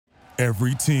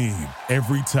Every team,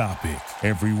 every topic,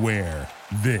 everywhere.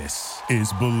 This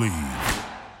is Believe.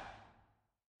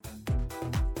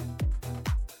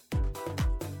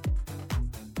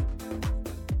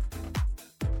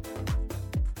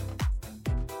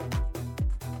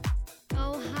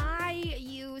 Oh, hi,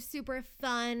 you super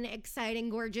fun, exciting,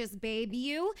 gorgeous babe.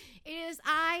 You. It is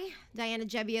I, Diana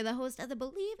Gebbia, the host of the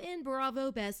Believe in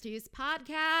Bravo Besties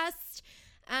podcast.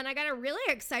 And I got a really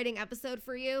exciting episode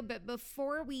for you. But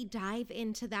before we dive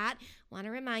into that, I want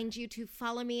to remind you to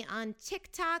follow me on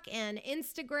TikTok and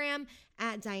Instagram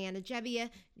at Diana Gebbia,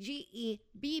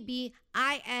 Gebbia.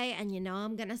 And you know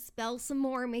I'm going to spell some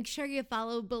more. Make sure you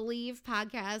follow Believe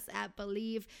Podcast at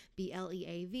Believe,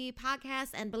 BLEAV Podcast,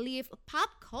 and Believe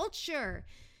Pop Culture.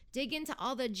 Dig into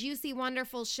all the juicy,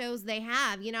 wonderful shows they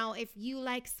have. You know, if you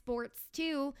like sports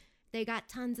too, they got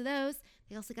tons of those.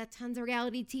 They also got tons of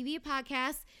reality TV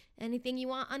podcasts. Anything you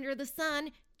want under the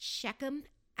sun, check them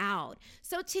out.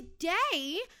 So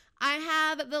today, I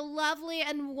have the lovely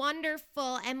and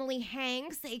wonderful Emily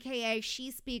Hanks, aka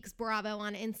She Speaks Bravo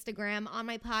on Instagram, on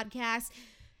my podcast.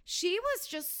 She was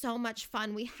just so much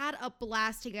fun. We had a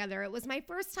blast together. It was my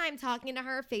first time talking to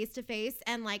her face to face,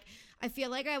 and I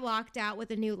feel like I walked out with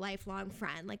a new lifelong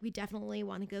friend. We definitely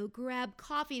want to go grab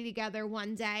coffee together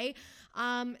one day.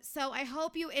 So I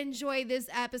hope you enjoy this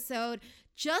episode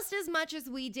just as much as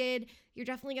we did. You're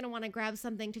definitely going to want to grab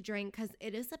something to drink because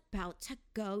it is about to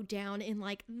go down in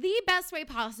the best way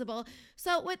possible.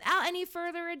 So without any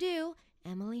further ado,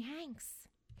 Emily Hanks.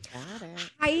 Got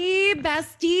it. Hi,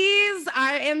 besties.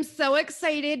 I am so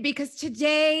excited because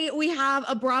today we have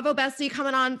a Bravo bestie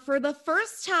coming on for the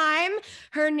first time.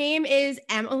 Her name is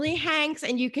Emily Hanks,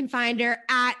 and you can find her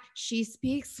at She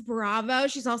Speaks Bravo.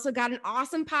 She's also got an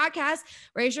awesome podcast.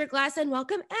 Raise your glass and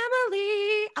welcome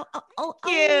Emily. Thank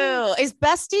you. Is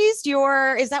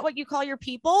besties is that what you call your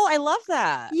people? I love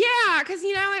that. Yeah, because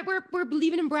we're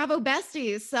believing in Bravo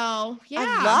besties. So yeah.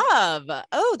 I love.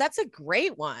 Oh, that's a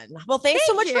great one. Well, thanks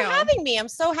so much for having me. I'm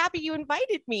so happy you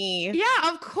invited me.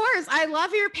 Yeah, of course. I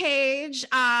love your page.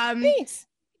 Thanks.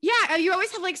 Yeah, you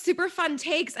always have super fun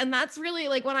takes. And that's really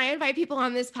when I invite people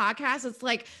on this podcast, it's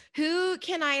who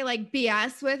can I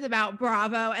BS with about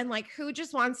Bravo and who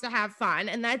just wants to have fun?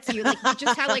 And that's you. We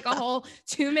just had a whole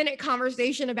 2-minute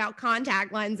conversation about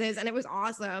contact lenses, and it was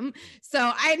awesome.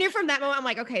 So I knew from that moment,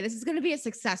 I'm okay, this is going to be a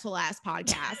successful ass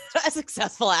podcast. A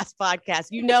successful ass podcast.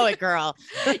 You know it, girl.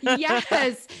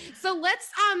 Yes. So let's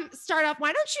start off.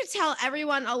 Why don't you tell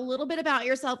everyone a little bit about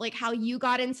yourself, how you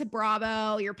got into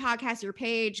Bravo, your podcast, your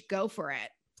page. Go for it.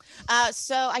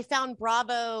 So I found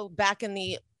Bravo back in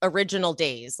the original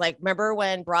days. Remember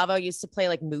when Bravo used to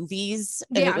play movies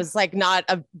and it was not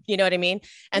a, you know what I mean?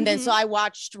 And then, so I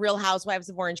watched Real Housewives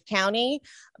of Orange County,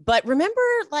 but remember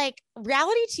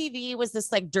reality TV was this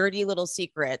dirty little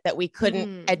secret that we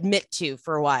couldn't admit to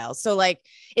for a while. So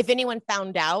if anyone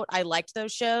found out I liked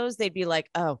those shows, they'd be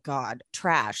oh God,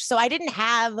 trash. So I didn't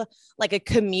have a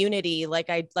community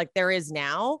like there is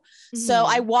now. So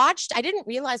I didn't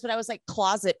realize, but I was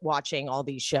closet watching all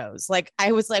these shows.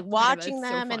 I was watching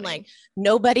them. So and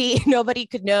nobody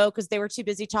could know because they were too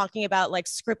busy talking about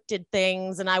scripted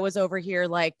things. And I was over here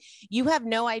you have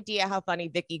no idea how funny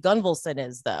Vicky Gunvalson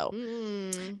is though.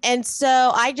 And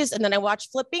so and then I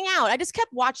watched Flipping Out. I just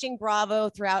kept watching Bravo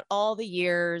throughout all the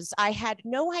years. I had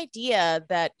no idea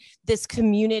that this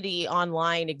community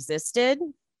online existed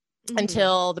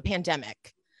until the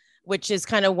pandemic, which is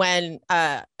kind of when,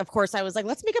 of course, I was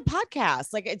let's make a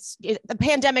podcast. The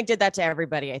pandemic did that to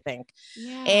everybody, I think.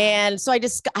 Yeah. And so I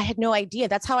had no idea.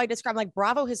 That's how I describe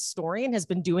Bravo historian has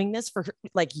been doing this for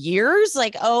years.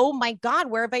 Oh my God,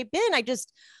 where have I been?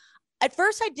 At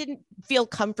first I didn't feel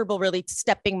comfortable really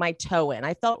stepping my toe in.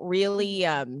 I felt really,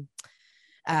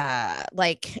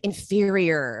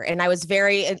 inferior. And I was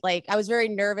very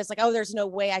nervous. Oh, there's no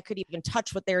way I could even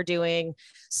touch what they're doing.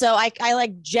 So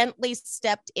I gently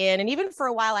stepped in. And even for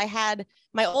a while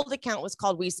my old account was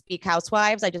called We Speak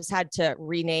Housewives. I just had to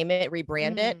rename it,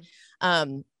 rebrand it.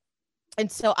 And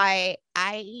so I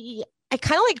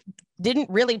kind of didn't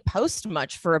really post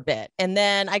much for a bit. And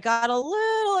then I got a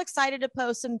little excited to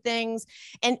post some things.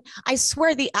 And I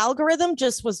swear the algorithm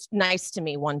just was nice to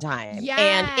me one time. Yes.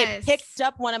 And it picked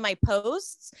up one of my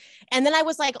posts. And then I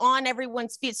was on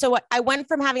everyone's feed. So I went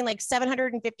from having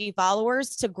 750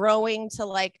 followers to growing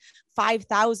to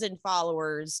 5,000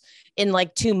 followers in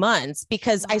 2 months,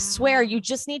 because I swear you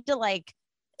just need to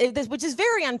which is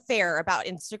very unfair about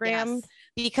Instagram. Yes.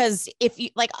 Because if you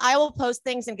I will post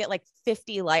things and get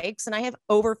 50 likes and I have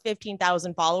over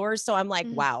 15,000 followers. So I'm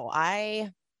wow,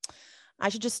 I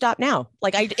should just stop now.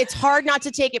 Like it's hard not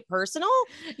to take it personal.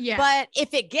 Yeah. But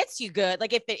if it gets you good,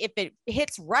 like if it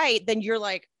hits right, then you're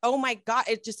like, oh my God,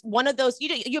 it's just one of those,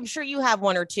 I'm sure you have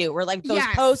one or two where like those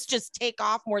posts just take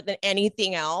off more than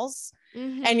anything else.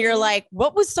 Mm-hmm. And you're like,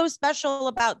 what was so special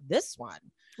about this one?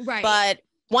 Right. But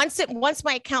once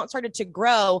my account started to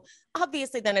grow,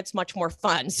 obviously then it's much more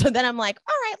fun. So then I'm like,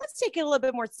 all right, let's take it a little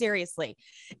bit more seriously.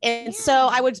 And so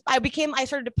I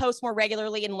started to post more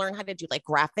regularly and learn how to do like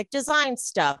graphic design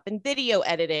stuff and video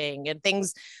editing and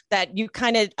things that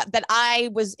that I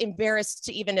was embarrassed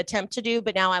to even attempt to do.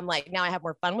 But now I'm like, now I have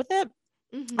more fun with it.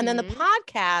 Mm-hmm. And then the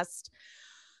podcast,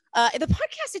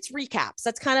 it's recaps.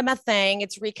 That's kind of my thing.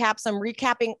 It's recaps. I'm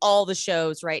recapping all the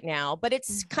shows right now, but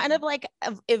it's kind of like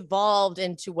evolved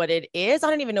into what it is. I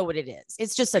don't even know what it is.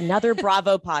 It's just another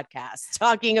Bravo podcast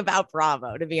talking about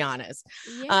Bravo, to be honest.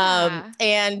 Yeah.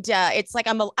 It's like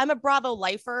I'm a Bravo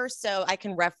lifer, so I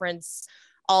can reference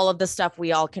all of the stuff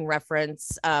we all can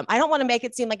reference. I don't want to make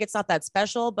it seem like it's not that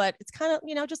special, but it's kind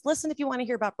of, just listen if you want to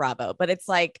hear about Bravo, but it's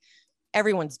like,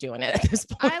 everyone's doing it at this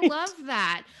point. I love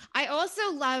that. I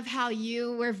also love how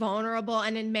you were vulnerable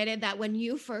and admitted that when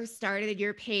you first started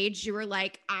your page, you were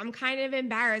like, I'm kind of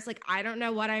embarrassed. Like, I don't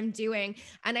know what I'm doing.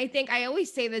 And I think I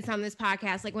always say this on this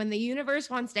podcast, like when the universe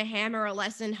wants to hammer a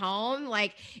lesson home,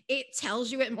 like it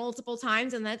tells you it multiple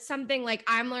times. And that's something like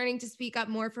I'm learning to speak up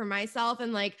more for myself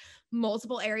in like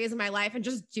multiple areas of my life and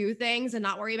just do things and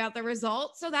not worry about the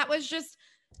results. So that was just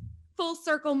full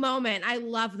circle moment. I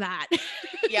love that.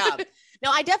 Yeah. No,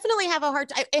 I definitely have a hard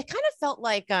time. It kind of felt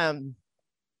like,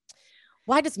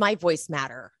 why does my voice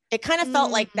matter? It kind of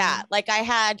felt like that. Like I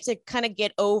had to kind of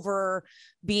get over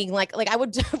being like I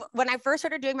would, when I first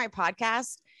started doing my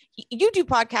podcast, you do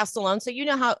podcasts alone. So you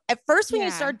know how at first when you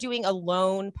start doing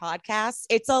alone podcasts,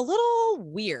 it's a little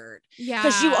weird. Yeah.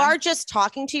 Because you are just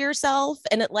talking to yourself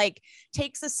and it like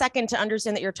takes a second to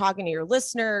understand that you're talking to your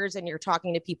listeners and you're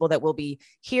talking to people that will be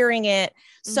hearing it.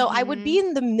 So I would be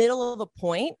in the middle of a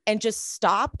point and just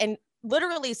stop and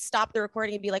literally stop the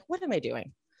recording and be like, what am I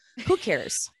doing? Who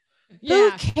cares?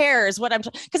 Who cares what I'm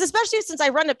because especially since I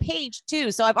run a page too.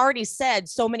 So I've already said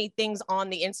so many things on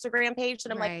the Instagram page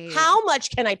that I'm like, how much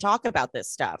can I talk about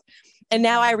this stuff? And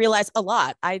now I realize a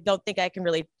lot. I don't think I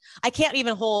can't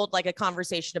even hold like a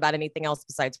conversation about anything else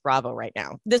besides Bravo right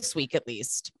now, this week at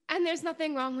least. And there's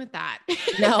nothing wrong with that.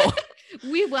 No.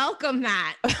 We welcome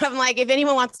that. I'm like, if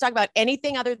anyone wants to talk about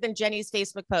anything other than Jenny's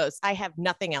Facebook post, I have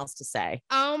nothing else to say.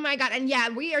 Oh my God. And yeah,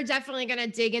 we are definitely going to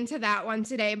dig into that one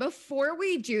today. Before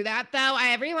we do that though,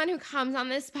 everyone who comes on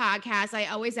this podcast, I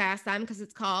always ask them because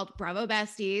it's called Bravo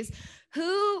Besties.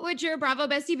 Who would your Bravo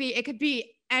bestie be? It could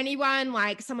be anyone,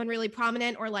 like someone really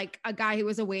prominent or like a guy who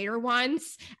was a waiter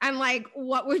once. And like,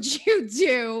 what would you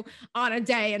do on a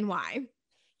day and why?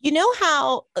 You know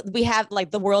how we have like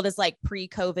the world is like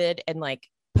pre-COVID and like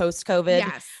post-COVID.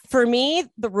 Yes. For me,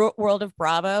 the world of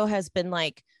Bravo has been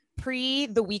like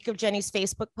the week of Jenny's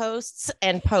Facebook posts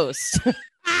and post.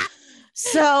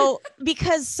 So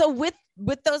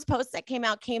with those posts that came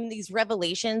out came these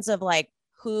revelations of like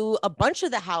who a bunch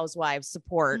of the housewives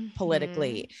support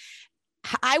politically.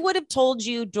 I would have told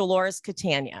you Dolores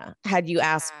Catania had you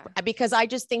asked, because I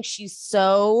just think she's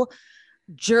so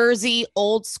Jersey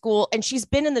old school. And she's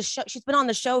been on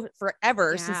the show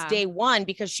forever since day one,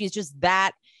 because she's just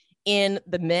that in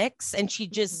the mix. And she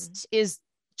just is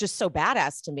just so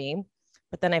badass to me.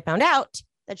 But then I found out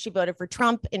that she voted for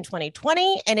Trump in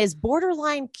 2020 and is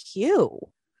borderline Q.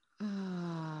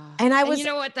 And I was, you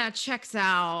know what? That checks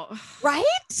out.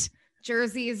 Right?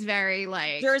 Jersey's very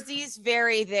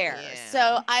there. Yeah.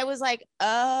 So I was like,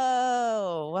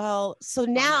 oh, well, so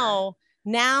now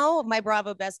my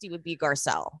Bravo bestie would be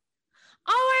Garcelle. Oh,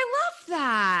 I love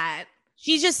that.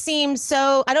 She just seems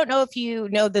so, I don't know if you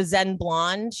know the Zen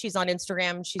Blonde. She's on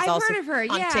Instagram. She's also heard of her.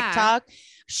 On TikTok.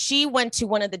 She went to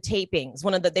one of the tapings,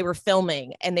 they were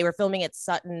filming at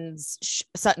Sutton's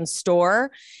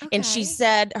store. Okay. And she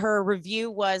said her review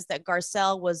was that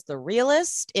Garcelle was the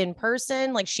realest in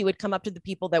person. Like she would come up to the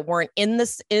people that weren't in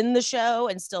the show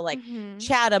and still like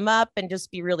chat them up and just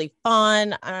be really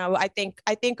fun. I think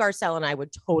Garcelle and I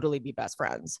would totally be best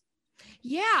friends.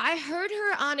 Yeah, I heard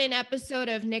her on an episode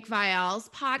of Nick Viall's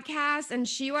podcast, and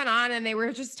she went on and they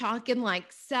were just talking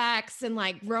like sex and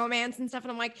like romance and stuff.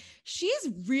 And I'm like, she's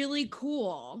really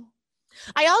cool.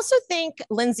 I also think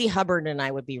Lindsay Hubbard and I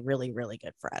would be really, really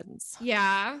good friends.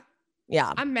 Yeah.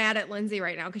 Yeah. I'm mad at Lindsay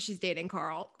right now because she's dating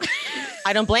Carl.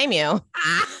 I don't blame you. And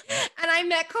I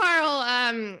met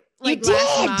Carl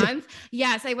last month.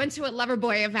 Yes, I went to a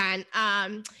Loverboy event.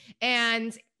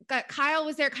 And Kyle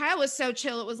was there. Kyle was so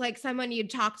chill. It was like someone you'd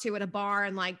talk to at a bar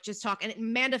and like just talk. And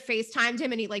Amanda FaceTimed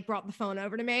him and he like brought the phone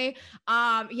over to me.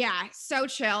 Yeah, so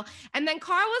chill. And then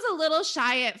Carl was a little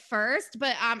shy at first,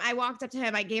 but I walked up to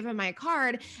him, I gave him my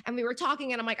card and we were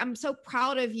talking and I'm like, I'm so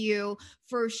proud of you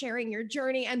for sharing your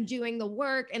journey and doing the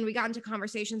work. And we got into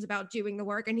conversations about doing the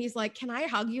work. And he's like, can I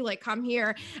hug you? Like, come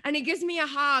here. And he gives me a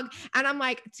hug. And I'm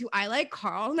like, do I like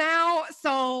Carl now?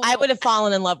 So I would have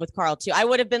fallen in love with Carl too. I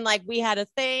would have been like, we had a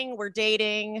thing. We're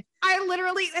dating. I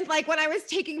literally, and like when I was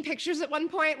taking pictures at one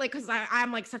point, like, cause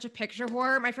I'm like such a picture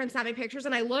whore. My friend sent me pictures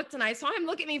and I looked and I saw him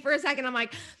look at me for a second. I'm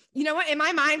like, you know what? In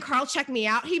my mind, Carl checked me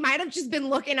out. He might've just been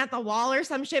looking at the wall or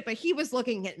some shit, but he was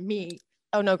looking at me.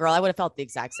 Oh no, girl. I would have felt the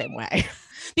exact same way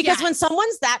because when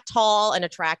someone's that tall and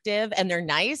attractive and they're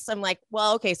nice, I'm like,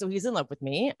 well, okay. So he's in love with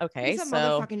me. Okay. He's a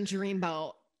motherfucking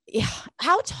dreamboat. Yeah.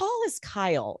 How tall is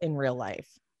Kyle in real life?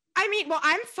 I mean, well,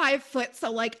 I'm 5 foot,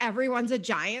 so like everyone's a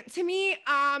giant to me.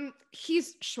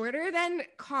 He's shorter than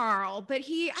Carl, but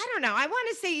I don't know. I want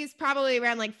to say he's probably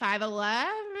around like 5'11".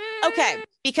 Okay,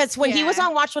 because when he was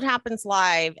on Watch What Happens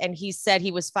Live and he said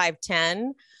he was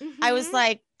 5'10", I was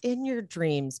like, in your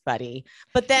dreams, buddy.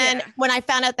 But then when I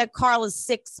found out that Carl is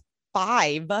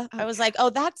 6'5", I was like, oh,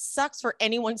 that sucks for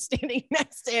anyone standing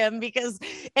next to him because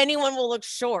anyone will look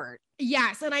short.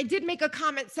 Yes. And I did make a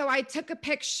comment. So I took a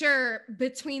picture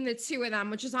between the two of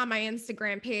them, which is on my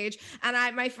Instagram page. And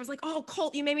my friend was like, oh,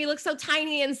 Colt, you made me look so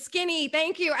tiny and skinny.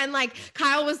 Thank you. And like,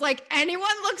 Kyle was like, anyone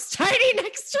looks tiny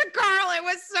next to Carl. It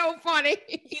was so funny.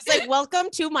 He's like, welcome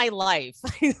to my life.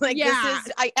 Like, this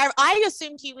is, I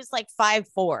assumed he was like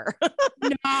 5'4".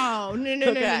 No.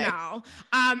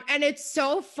 And it's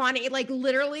so funny. Like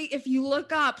literally, if you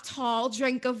look up tall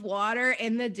drink of water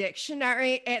in the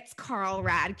dictionary, it's Carl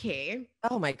Radke.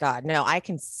 Oh my God. No, I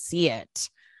can see it.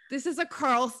 This is a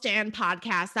Carl Stan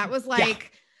podcast. That was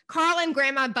like Carl and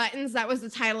Grandma Buttons. That was the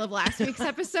title of last week's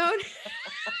episode.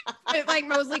 It's like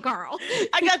mostly Carl.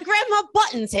 I got Grandma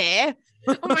Buttons here.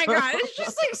 Oh my God. It's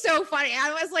just like so funny.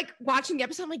 I was like watching the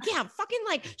episode. I'm like, yeah, fucking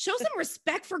like show some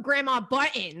respect for Grandma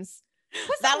Buttons.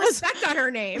 Put some respect on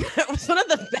her name. It was one of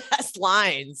the best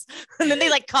lines. And then they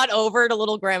like cut over to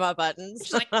little Grandma Buttons.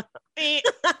 She's like,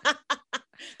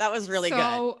 that was really good.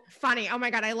 So funny. Oh my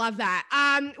God. I love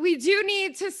that. We do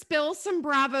need to spill some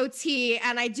Bravo tea.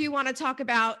 And I do want to talk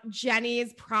about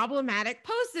Jenny's problematic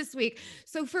post this week.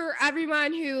 So for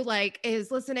everyone who like is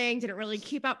listening, didn't really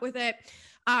keep up with it.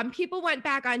 People went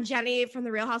back on Jenny from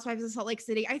the Real Housewives of Salt Lake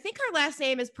City. I think her last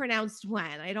name is pronounced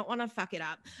Wen. I don't want to fuck it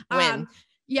up. Win.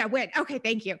 Yeah, Win. Okay,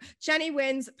 thank you. Jenny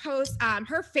Wynn's post,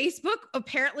 her Facebook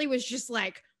apparently was just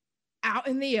like out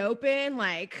in the open,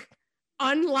 like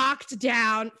unlocked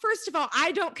down. First of all,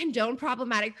 I don't condone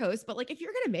problematic posts, but like if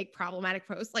you're gonna make problematic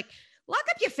posts, like lock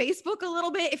up your Facebook a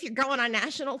little bit if you're going on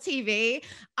national TV.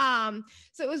 So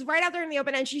it was right out there in the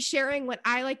open, and she's sharing what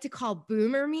I like to call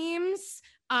boomer memes.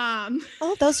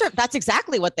 Oh, that's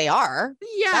exactly what they are.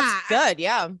 Yeah. That's good.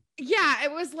 Yeah. Yeah.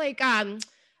 It was like,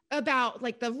 about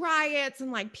like the riots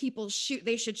and like people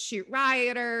they should shoot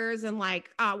rioters. And like,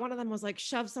 one of them was like,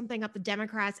 shove something up the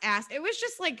Democrats' ass. It was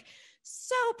just like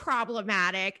so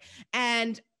problematic.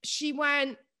 And she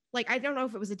went like, I don't know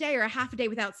if it was a day or a half a day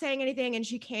without saying anything. And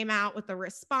she came out with a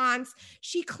response.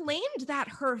 She claimed that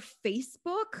her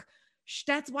Facebook,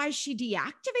 that's why she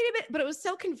deactivated it, but it was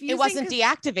so confusing. It wasn't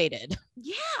deactivated.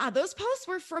 Yeah, those posts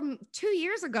were from 2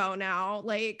 years ago now.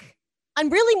 Like, and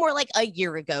really more like a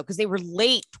year ago because they were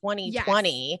late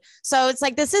 2020. Yes. So it's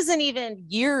like, this isn't even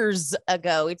years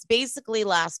ago. It's basically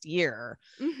last year.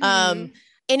 Mm-hmm.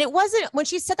 And it wasn't, when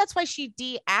she said that's why she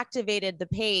deactivated the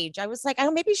page, I was like, I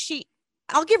don't,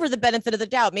 I'll give her the benefit of the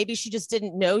doubt. Maybe she just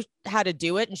didn't know how to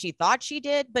do it and she thought she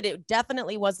did, but it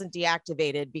definitely wasn't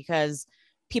deactivated because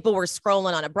people were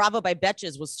scrolling on it. Bravo by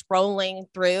Betches was scrolling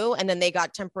through and then they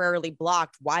got temporarily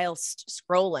blocked whilst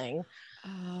scrolling.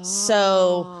 Oh.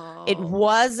 So it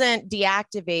wasn't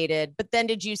deactivated. But then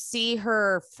did you see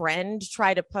her friend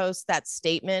try to post that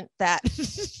statement that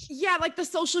yeah, like the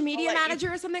social media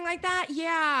manager or something like that?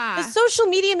 Yeah. The social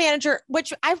media manager,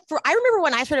 which I remember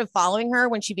when I started following her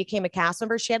when she became a cast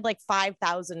member, she had like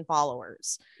 5,000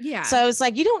 followers. Yeah. So it's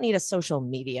like, you don't need a social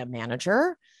media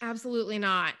manager. Absolutely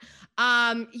not.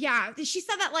 Yeah. She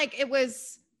said that like it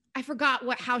was I forgot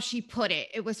how she put it.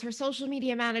 It was her social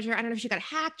media manager. I don't know if she got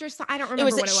hacked or something. I don't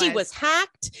remember what it was. She was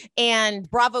hacked, and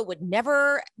Bravo would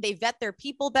never, they vet their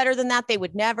people better than that. They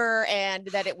would never. And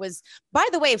that it was, by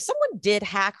the way, if someone did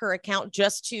hack her account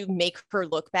just to make her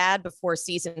look bad before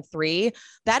season 3,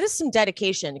 that is some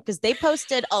dedication, because they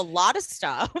posted a lot of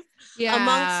stuff. Yeah.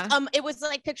 Amongst, it was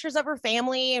like pictures of her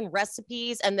family and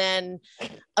recipes, and then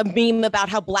a meme about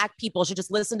how Black people should just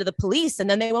listen to the police and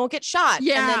then they won't get shot.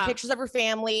 Yeah. And then pictures of her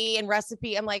family and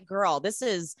recipe. I'm like, girl, that's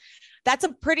a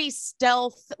pretty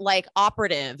stealth, like,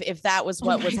 operative, if that was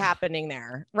what was happening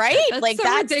there. Right.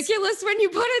 That's ridiculous when you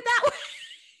put it that way.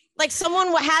 Like,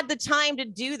 someone had the time to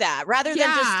do that rather than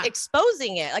just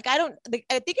exposing it. Like, I think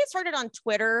it started on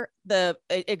Twitter.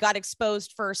 It got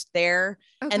exposed first there.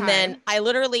 Okay. And then I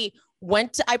literally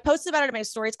I posted about it in my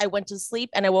stories. I went to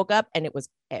sleep and I woke up and it was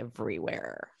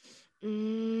everywhere.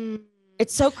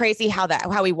 It's so crazy how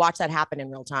we watch that happen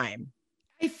in real time.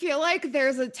 I feel like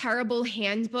there's a terrible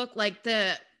handbook, like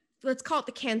let's call it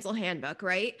the cancel handbook,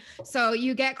 right? So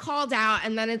you get called out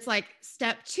and then it's like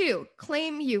step 2,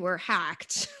 claim you were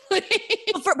hacked. But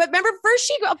remember, first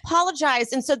she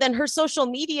apologized. And so then her social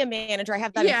media manager, I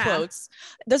have that in quotes,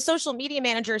 the social media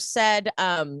manager said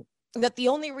that the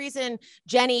only reason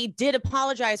Jenny did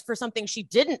apologize for something she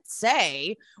didn't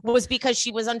say was because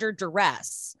she was under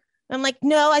duress. I'm like,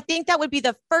 no, I think that would be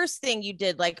the first thing you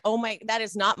did. Like, oh my, that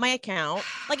is not my account.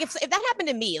 Like, if that happened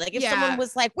to me, like if someone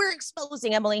was like, we're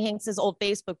exposing Emily Hanks's old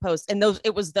Facebook post, and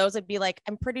it was those, I'd be like,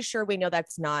 I'm pretty sure we know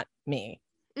that's not me.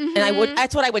 And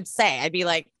that's what I would say. I'd be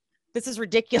like, this is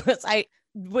ridiculous. I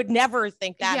would never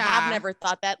think that. Have never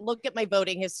thought that. Look at my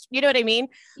voting history. You know what I mean?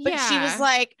 But she was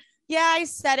like, yeah, I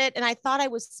said it. And I thought I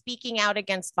was speaking out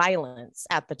against violence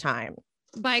at the time.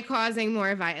 By causing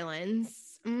more violence.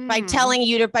 By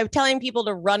telling people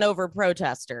to run over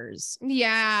protesters.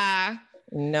 Yeah.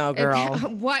 No, girl.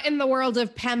 What in the world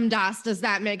of PEMDAS does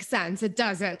that make sense? It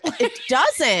doesn't. It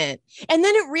doesn't. And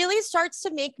then it really starts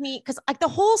to make me, because like the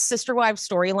whole Sister Wives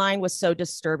storyline was so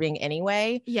disturbing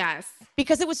anyway. Yes.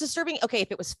 Because it was disturbing. Okay,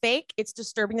 if it was fake, it's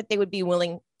disturbing that they would be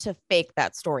willing to fake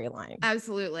that storyline.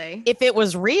 Absolutely. If it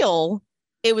was real,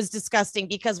 it was disgusting,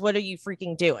 because what are you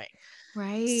freaking doing?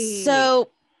 Right.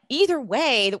 So either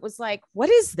way, that was like, what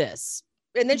is this?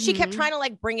 And then she kept trying to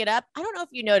like bring it up. I don't know if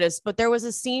you noticed, but there was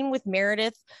a scene with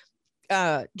Meredith,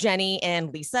 Jenny,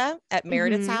 and Lisa at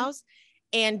Meredith's house.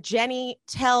 And Jenny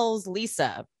tells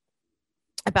Lisa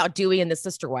about Dewey and the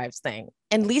Sister Wives thing.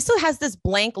 And Lisa has this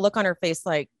blank look on her face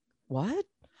like, what?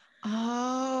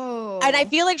 Oh. And I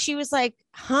feel like she was like,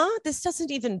 huh? This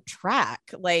doesn't even track.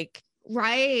 Like,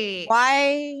 right.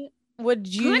 Why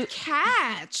would you? Good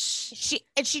catch.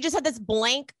 She just had this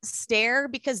blank stare,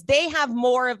 because they have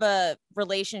more of a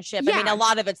relationship. I mean, a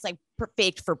lot of it's like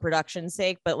faked for production's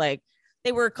sake, but like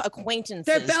they were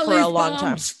acquaintances for a long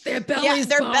time. Their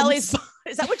bellies.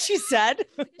 Is that what she said?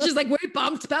 She's like, we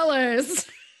bumped bellies.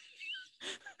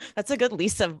 That's a good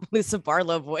Lisa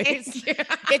Barlow voice.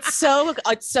 It's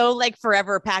so like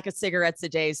forever a pack of cigarettes a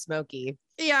day, smoky.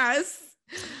 Yes.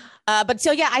 But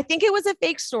so, yeah, I think it was a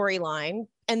fake storyline.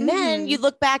 And then you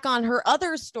look back on her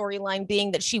other storyline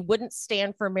being that she wouldn't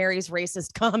stand for Mary's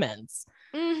racist comments.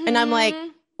 And I'm like,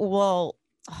 well,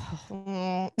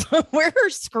 we're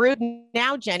screwed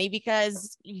now, Jenny,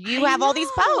 because you have all these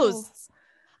posts.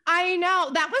 I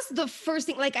know. That was the first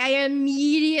thing. Like, I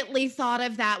immediately thought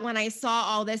of that when I saw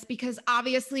all this, because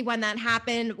obviously when that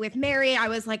happened with Mary, I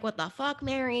was like, what the fuck,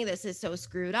 Mary? This is so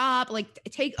screwed up. Like,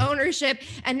 take ownership.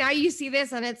 And now you see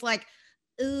this and it's like,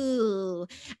 ooh.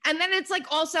 And then it's like,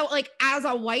 also like, as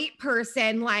a white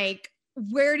person, like,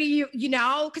 where do you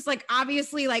because like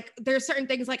obviously like there's certain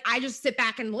things like I just sit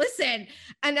back and listen,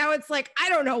 and now it's like I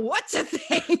don't know what to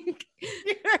think.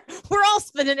 We're all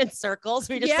spinning in circles.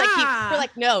 We just we're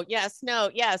like no, yes, no,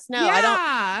 yes, no.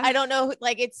 Yeah. I don't know.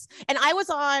 Like it's, and I was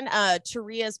on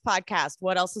Taria's podcast,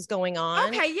 What Else Is Going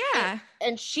On? Okay, yeah.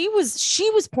 And she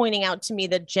was pointing out to me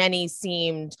that Jenny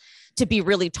seemed to be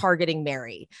really targeting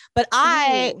Mary, but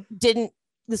I didn't.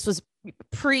 This was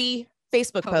pre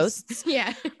Facebook posts.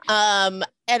 Yeah. And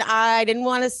I didn't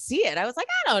want to see it. I was like,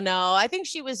 I don't know. I think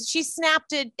she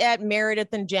snapped it at Meredith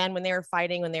and Jen when they were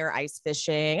fighting, when they were ice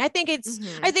fishing. I think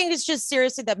it's just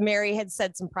seriously that Mary had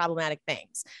said some problematic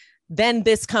things. Then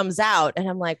this comes out and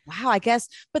I'm like, wow, I guess.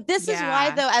 But this is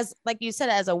why, though, as like you said,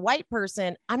 as a white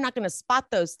person, I'm not going to spot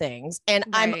those things. And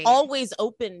I'm always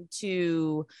open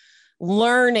to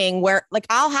learning where, like,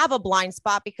 I'll have a blind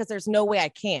spot because there's no way I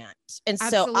can't. And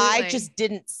so I just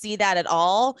didn't see that at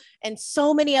all. And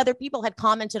so many other people had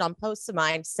commented on posts of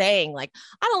mine saying like,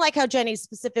 I don't like how Jenny's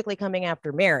specifically coming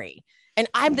after Mary. And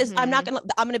I'm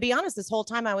going to be honest. This whole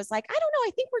time I was like, I don't know.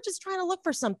 I think we're just trying to look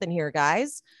for something here,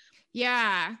 guys.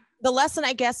 Yeah. The lesson,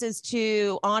 I guess, is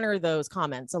to honor those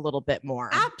comments a little bit more.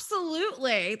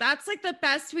 Absolutely. That's like the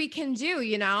best we can do,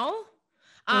 you know?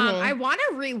 I want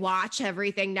to rewatch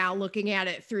everything now, looking at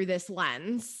it through this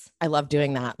lens. I love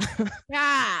doing that.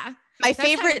 Yeah. My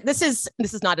favorite, this is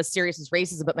not as serious as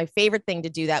racism, but my favorite thing to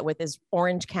do that with is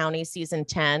Orange County season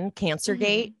 10,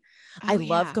 Cancergate. I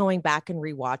love going back and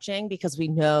rewatching because we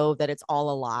know that it's all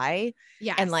a lie.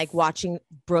 Yeah. And like watching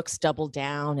Brooks double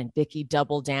down and Vicky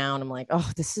double down. I'm like, oh,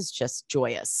 this is just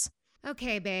joyous.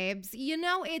 Okay, babes, you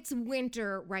know it's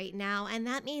winter right now, and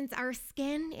that means our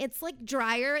skin, it's like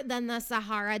drier than the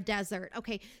Sahara Desert.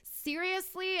 Okay,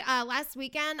 seriously, last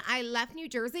weekend I left New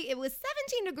Jersey. It was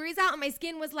 17 degrees out and my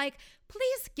skin was like,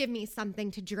 please give me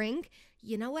something to drink.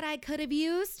 You know what I could have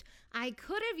used? I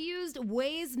could have used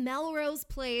Ouai's Melrose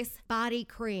Place body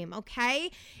cream,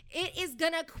 okay? It is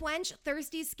gonna quench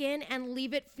thirsty skin and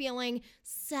leave it feeling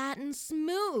satin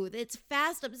smooth. It's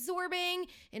fast absorbing,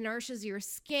 it nourishes your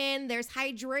skin. There's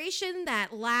hydration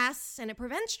that lasts and it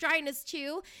prevents dryness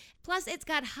too. Plus, it's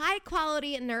got high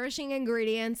quality nourishing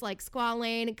ingredients like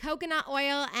squalane, coconut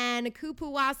oil, and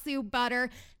kupuasu butter.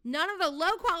 None of the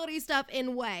low quality stuff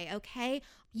in Ouai, okay?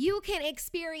 You can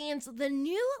experience the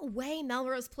new Ouai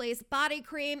Melrose Place body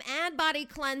cream and body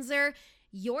cleanser.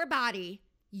 Your body,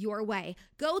 your way.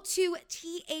 Go to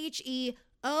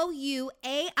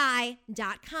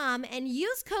THEOUAI.com and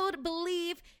use code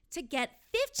BELIEVE to get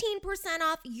 15%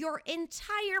 off your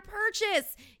entire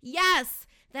purchase. Yes,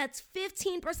 that's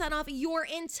 15% off your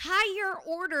entire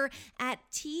order at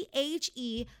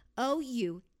THEOUAI.com.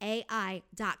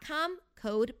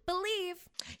 Code BELIEVE.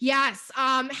 Yes.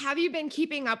 Have you been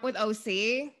keeping up with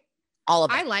OC? All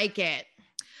of it. I like it.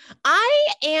 I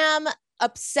am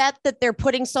upset that they're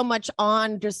putting so much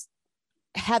on just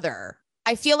Heather.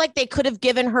 I feel like they could have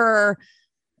given her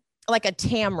like a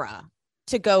Tamra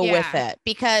to go with it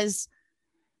because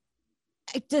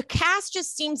the cast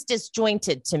just seems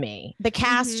disjointed to me. The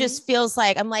cast just feels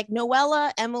like, I'm like,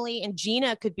 Noella, Emily, and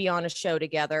Gina could be on a show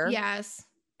together. Yes.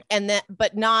 And then,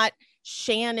 but not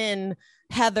Shannon,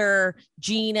 Heather,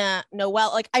 Gina,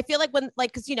 Noelle. Like, I feel like when,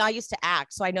 like, cause you know, I used to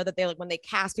act. So I know that they like, when they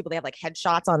cast people, they have like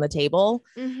headshots on the table.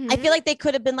 I feel like they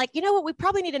could have been like, you know what? We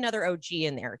probably need another OG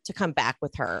in there to come back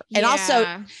with her. And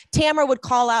also Tamara would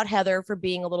call out Heather for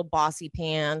being a little bossy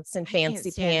pants and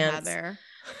fancy pants. Heather.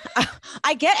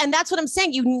 I get, and that's what I'm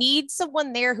saying. You need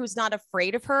someone there who's not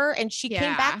afraid of her. And she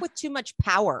came back with too much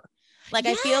power. Like,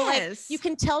 I feel like you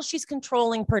can tell she's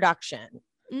controlling production.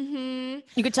 You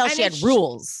could tell she had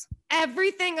rules.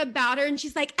 Everything about her, and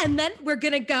she's like, and then we're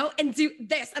gonna go and do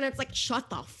this, and it's like, shut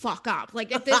the fuck up.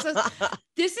 Like, if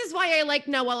this is why I like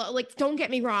Noella. Like, don't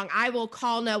get me wrong, I will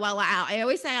call Noella out. I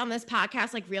always say on this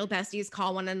podcast, like, real besties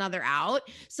call one another out.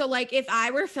 So like, if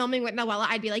I were filming with Noella,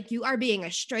 I'd be like, you are being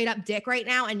a straight up dick right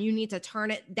now, and you need to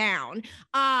turn it down.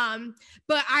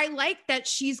 But I like that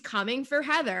she's coming for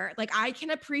Heather. Like, I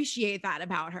can appreciate that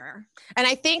about her, and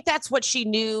I think that's what she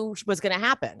knew was gonna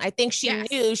happen. I think she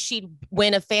knew she'd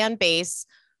win a fan base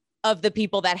of the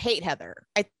people that hate Heather.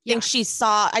 I think she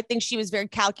was very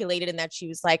calculated in that she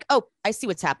was like, oh, I see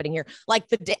what's happening here. Like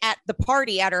at the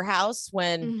party at her house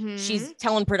when she's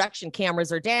telling production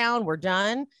cameras are down, we're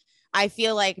done. I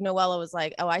feel like Noella was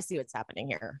like, oh, I see what's happening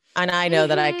here. And I know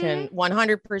that I can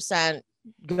 100%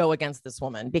 go against this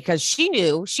woman because she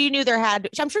knew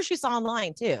I'm sure she saw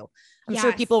online too. I'm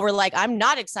sure people were like, I'm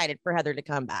not excited for Heather to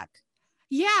come back.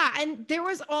 Yeah. And there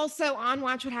was also on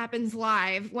Watch What Happens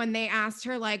Live when they asked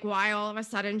her, like, why all of a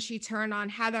sudden she turned on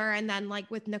Heather. And then like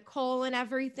with Nicole and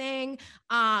everything,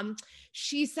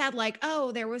 she said like,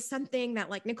 oh, there was something that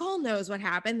like Nicole knows what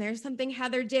happened. There's something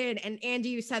Heather did. And Andy,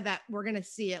 you said that we're going to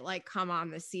see it like come on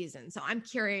this season. So I'm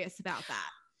curious about that.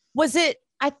 Was it,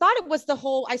 I thought it was the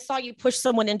whole, I saw you push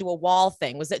someone into a wall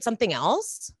thing. Was it something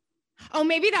else? Oh,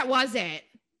 maybe that was it.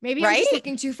 Maybe I'm just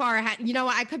looking too far ahead. You know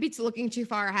what? I could be looking too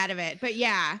far ahead of it, but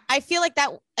yeah. I feel like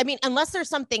that, I mean, unless there's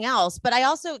something else, but I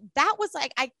also, that was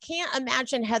like, I can't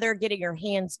imagine Heather getting her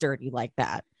hands dirty like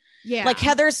that. Yeah. Like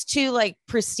Heather's too like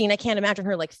pristine. I can't imagine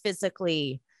her like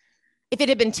physically. If it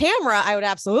had been Tamara, I would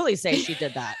absolutely say she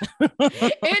did that. And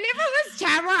if it was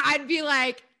Tamara, I'd be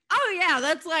like, oh yeah,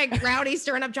 that's like Rowdy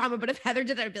stirring up drama. But if Heather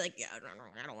did that, I'd be like, yeah, no,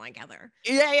 I don't like Heather.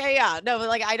 Yeah. No, but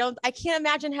like, I can't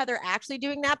imagine Heather actually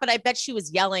doing that, but I bet she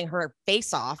was yelling her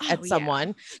face off at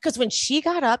someone. Cause when she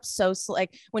got up,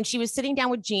 like when she was sitting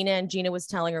down with Gina and Gina was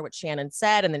telling her what Shannon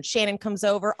said, and then Shannon comes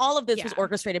over, all of this was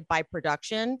orchestrated by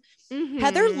production.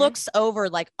 Heather looks over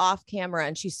like off camera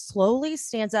and she slowly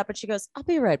stands up and she goes, I'll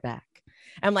be right back.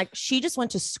 And like, she just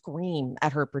went to scream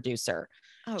at her producer.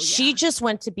 Oh, She yeah. just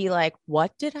went to be like,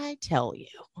 what did I tell you?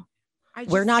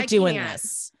 We're not doing can't.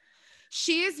 this.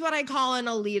 She is what I call an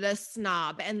elitist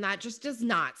snob, and that just does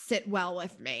not sit well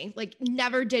with me. Like,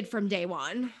 never did from day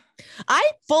one. I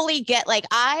fully get, like,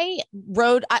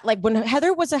 like when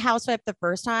Heather was a housewife the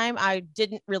first time, I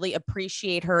didn't really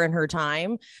appreciate her in her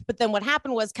time. But then what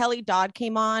happened was Kelly Dodd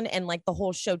came on and like the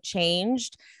whole show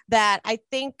changed. That I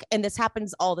think, and this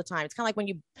happens all the time. It's kind of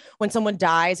like when someone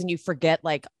dies and you forget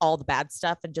like all the bad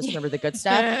stuff and just remember the good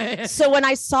stuff. So when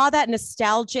I saw that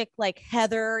nostalgic, like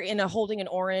Heather in a holding an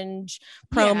orange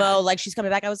promo, like she's coming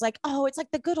back, I was like, oh, it's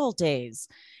like the good old days.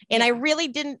 And I really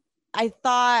didn't. I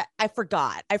thought I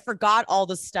forgot all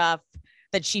the stuff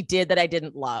that she did that I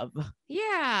didn't love.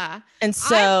 Yeah. And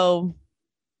so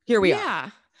here we are. Yeah.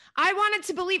 I wanted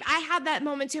to believe. I had that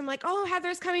moment too. I'm like, oh,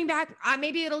 Heather's coming back.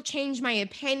 Maybe it'll change my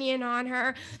opinion on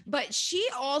her. But she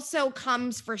also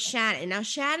comes for Shannon. Now,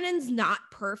 Shannon's not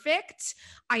perfect.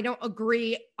 I don't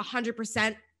agree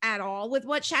 100% at all with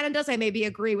what Shannon does. I maybe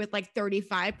agree with like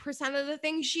 35% of the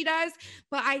things she does,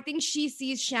 but I think she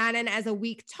sees Shannon as a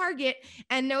weak target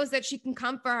and knows that she can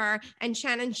come for her, and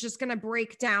Shannon's just going to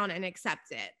break down and accept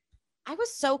it. I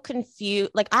was so confused.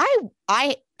 Like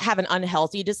I have an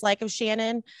unhealthy dislike of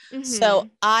Shannon. So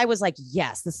I was like,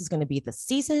 yes, this is going to be the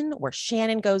season where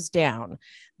Shannon goes down.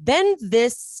 Then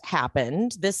this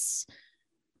happened, this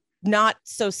not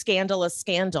so scandalous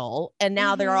scandal. And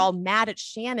now they're all mad at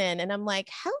Shannon. And I'm like,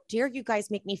 how dare you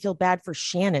guys make me feel bad for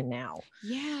Shannon now?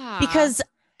 Yeah. Because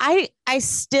I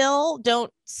still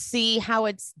don't see how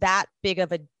it's that big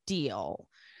of a deal.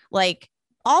 Like,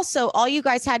 also, all you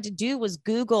guys had to do was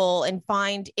Google and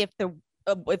find if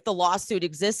the lawsuit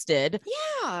existed.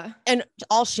 Yeah. And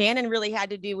all Shannon really had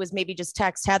to do was maybe just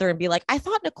text Heather and be like, I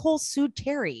thought Nicole sued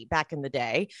Terry back in the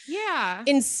day. Yeah.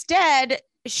 Instead,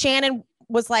 Shannon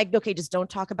was like, okay, just don't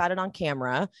talk about it on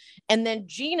camera. And then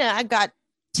Gina got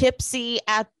tipsy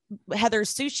at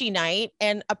Heather's sushi night,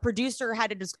 and a producer had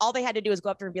to just, all they had to do was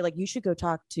go up to her and be like, you should go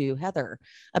talk to Heather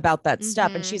about that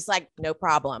stuff. And she's like, no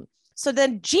problem. So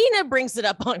then Gina brings it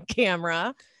up on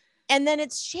camera, and then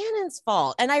it's Shannon's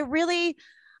fault. And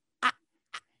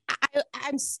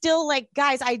I'm still like,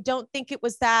 guys, I don't think it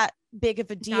was that big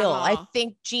of a deal. I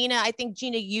think Gina,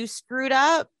 you screwed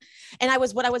up. And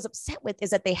what I was upset with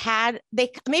is that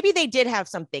maybe they did have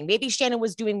something. Maybe Shannon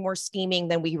was doing more scheming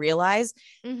than we realized.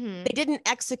 They didn't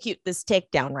execute this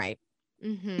takedown right.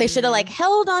 They should have like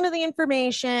held onto the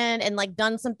information and like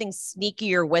done something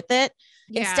sneakier with it.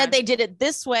 Yeah. Instead, they did it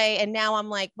this way. And now I'm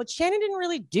like, but Shannon didn't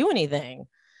really do anything.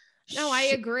 No, I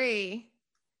agree.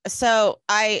 So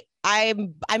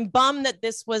I'm bummed that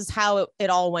this was how it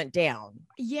all went down.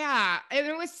 Yeah. And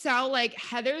it was so like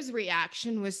Heather's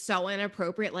reaction was so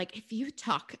inappropriate. Like, if you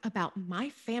talk about my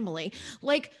family,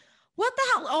 like, what the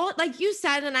hell? All, like you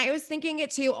said, and I was thinking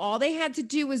it too, all they had to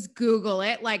do was Google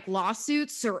it, like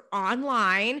lawsuits are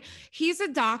online. He's a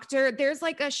doctor. There's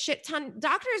like a shit ton.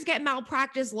 Doctors get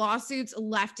malpractice lawsuits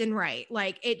left and right.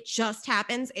 Like, it just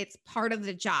happens. It's part of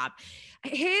the job.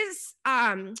 His,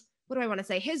 what do I want to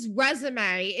say? His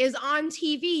resume is on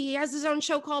TV. He has his own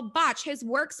show called Botch. His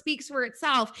work speaks for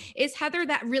itself. Is Heather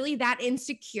that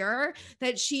insecure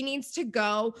that she needs to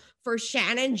go for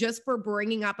Shannon just for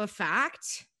bringing up a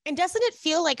fact? And doesn't it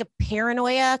feel like a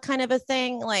paranoia kind of a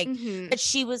thing? Like that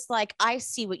she was like, I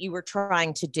see what you were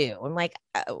trying to do. I'm like,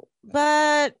 oh,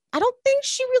 but I don't think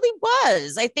she really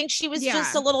was. I think she was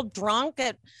just a little drunk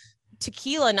at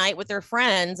tequila night with her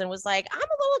friends and was like, I'm a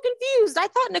little confused. I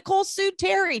thought Nicole sued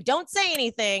Terry. Don't say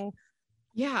anything.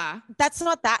 Yeah. That's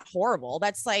not that horrible.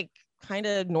 That's like kind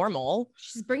of normal.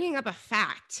 She's bringing up a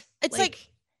fact. It's like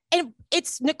and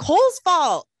it's Nicole's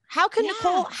fault. How can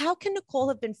Nicole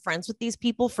have been friends with these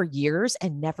people for years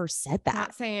and never said that?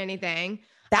 Not say anything.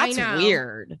 That's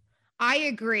weird. I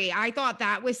agree. I thought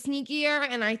that was sneakier.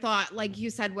 And I thought, like you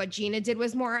said, what Gina did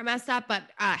was more messed up. But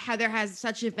Heather has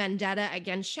such a vendetta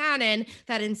against Shannon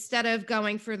that instead of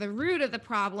going for the root of the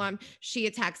problem, she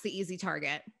attacks the easy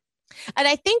target. And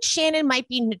I think Shannon might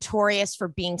be notorious for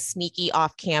being sneaky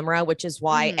off camera, which is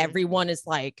why everyone is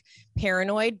like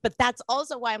paranoid. But that's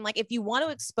also why I'm like, if you want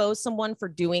to expose someone for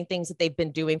doing things that they've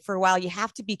been doing for a while, you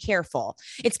have to be careful.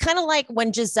 It's kind of like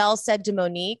when Giselle said to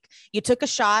Monique, you took a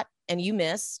shot and you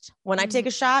missed. When I take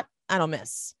a shot, I don't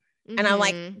miss. And I'm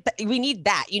like, we need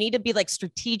that. You need to be like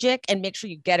strategic and make sure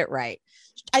you get it right.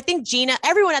 I think Gina,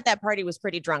 everyone at that party was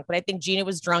pretty drunk, but I think Gina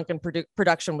was drunk and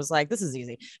production was like, this is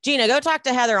easy. Gina, go talk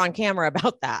to Heather on camera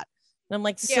about that. And I'm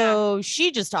like, so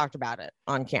she just talked about it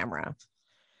on camera.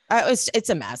 It's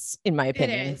a mess, in my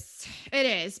opinion. It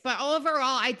is. But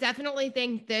overall, I definitely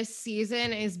think this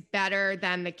season is better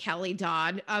than the Kelly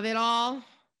Dodd of it all.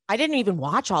 I didn't even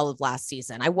watch all of last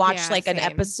season. I watched like an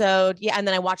episode. Yeah. And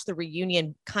then I watched the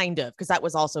reunion kind of, because that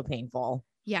was also painful.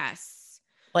 Yes.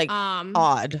 Like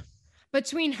odd.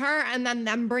 Between her and then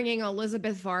them bringing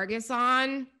Elizabeth Vargas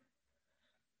on.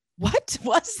 What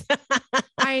was that?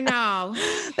 I know.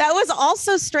 That was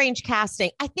also strange casting.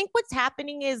 I think what's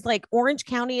happening is like Orange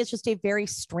County is just a very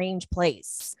strange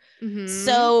place. Mm-hmm.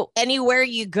 So anywhere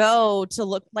you go to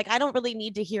look, like, I don't really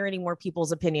need to hear any more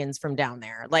people's opinions from down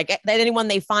there. Like anyone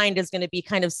they find is going to be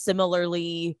kind of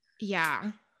similarly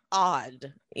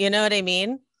odd. You know what I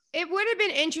mean? It would have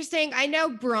been interesting. I know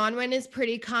Bronwyn is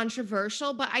pretty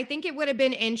controversial, but I think it would have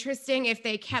been interesting if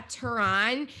they kept her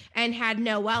on and had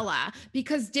Noella,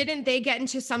 because didn't they get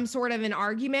into some sort of an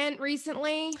argument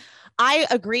recently? I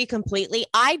agree completely.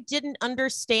 I didn't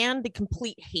understand the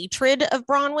complete hatred of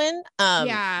Bronwyn.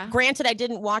 Granted, I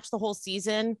didn't watch the whole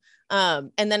season.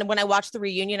 And then when I watched the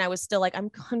reunion, I was still like, I'm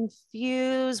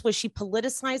confused. Was she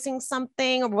politicizing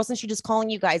something, or wasn't she just calling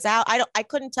you guys out? I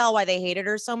couldn't tell why they hated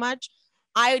her so much.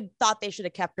 I thought they should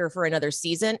have kept her for another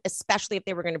season, especially if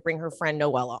they were going to bring her friend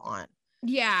Noella on.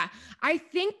 Yeah, I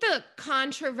think the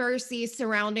controversy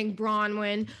surrounding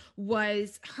Bronwyn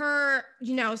was her,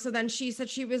 so then she said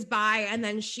she was bi, and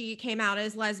then she came out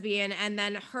as lesbian, and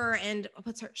then her and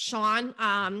Sean,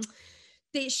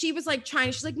 she was like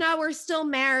she's like, no, we're still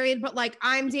married, but like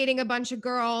I'm dating a bunch of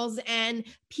girls, and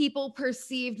people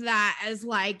perceived that as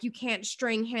like, you can't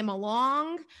string him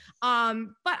along.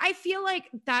 But I feel like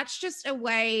that's just a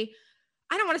way,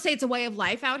 I don't want to say it's a way of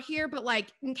life out here, but like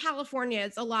in California,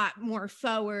 it's a lot more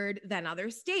forward than other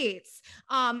states.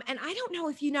 And I don't know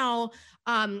if you know,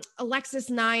 Alexis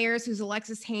Nyers, who's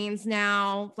Alexis Haynes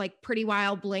now, like Pretty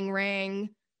Wild Bling Ring,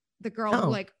 the girl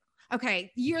who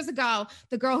years ago,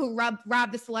 the girl who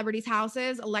robbed the celebrities'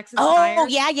 houses, Alexis Nyers. Oh,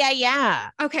 yeah.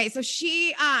 Okay, so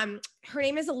she, her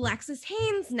name is Alexis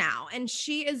Haynes now, and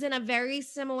she is in a very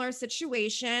similar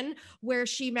situation where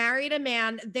she married a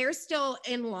man. They're still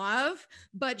in love,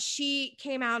 but she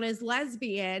came out as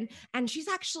lesbian, and she's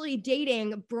actually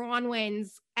dating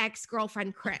Bronwyn's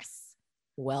ex-girlfriend, Chris.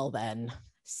 Well, then.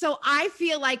 So I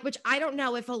feel like, which I don't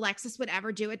know if Alexis would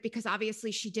ever do it, because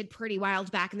obviously she did Pretty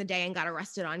Wild back in the day and got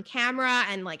arrested on camera.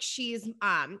 And like, she's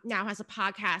now has a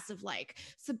podcast of like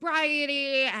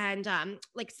sobriety and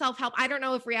like self-help. I don't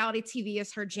know if reality TV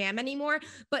is her jam anymore,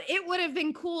 but it would have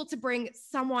been cool to bring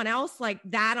someone else like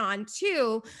that on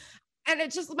too. And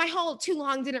it just, my whole too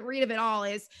long didn't read of it all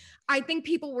is, I think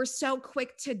people were so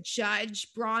quick to judge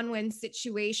Bronwyn's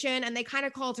situation, and they kind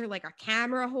of called her like a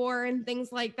camera whore and things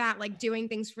like that, like doing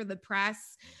things for the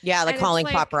press. Yeah, like calling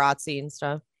paparazzi and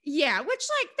stuff. Yeah, which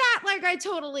like that, like I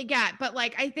totally get. But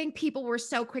like, I think people were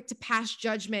so quick to pass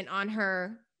judgment on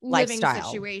her living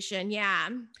situation. Yeah.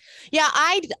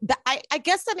 I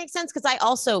guess that makes sense, because I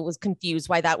also was confused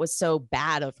why that was so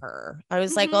bad of her. I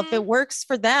was like, well, if it works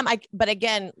for them, but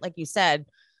again, like you said,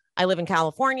 I live in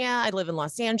California, I live in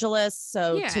Los Angeles,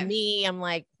 so to me, I'm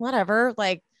like, whatever.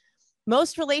 Like,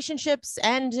 most relationships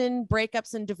end in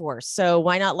breakups and divorce, so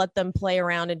why not let them play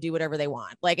around and do whatever they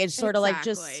want? Like, it's sort of like,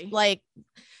 just like,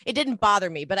 it didn't bother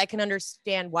me, but I can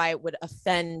understand why it would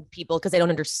offend people because they don't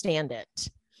understand it.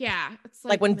 Yeah. It's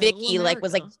like when Vicky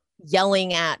was like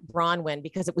yelling at Bronwyn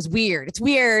because it was weird. It's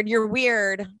weird. You're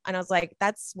weird. And I was like,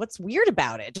 that's what's weird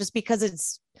about it. Just because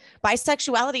it's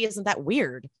bisexuality isn't that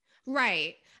weird.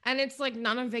 Right. And it's like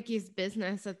none of Vicky's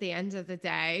business at the end of the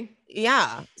day.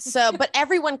 Yeah. So, but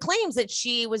everyone claims that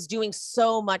she was doing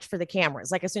so much for the cameras.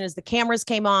 Like, as soon as the cameras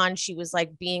came on, she was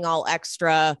like being all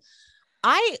extra.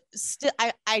 I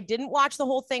didn't watch the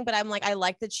whole thing, but I'm like, I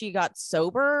like that she got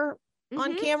sober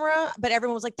on camera, but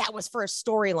everyone was like, that was for a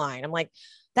storyline. I'm like,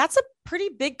 that's a pretty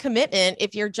big commitment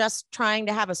if you're just trying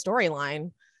to have a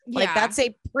storyline. Like, that's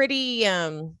a pretty,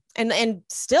 and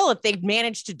still, if they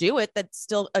managed to do it, that's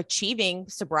still achieving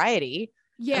sobriety.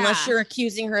 Yeah. Unless you're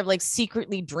accusing her of like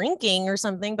secretly drinking or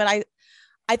something. But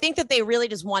I think that they really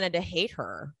just wanted to hate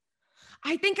her.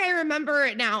 I think I remember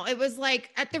it now. It was like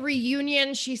at the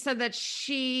reunion, she said that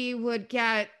she would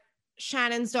get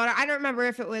Shannon's daughter. I don't remember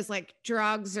if it was like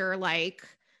drugs or like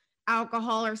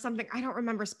alcohol or something. I don't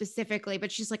remember specifically,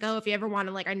 but she's like, oh, if you ever want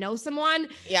to, like, I know someone.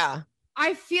 Yeah.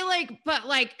 I feel like, but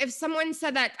like, if someone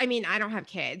said that, I mean, I don't have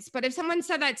kids, but if someone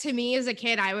said that to me as a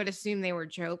kid, I would assume they were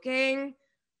joking.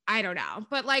 I don't know.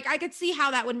 But like, I could see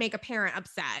how that would make a parent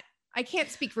upset. I can't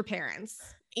speak for parents.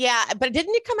 Yeah, but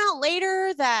didn't it come out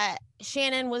later that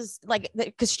Shannon was like,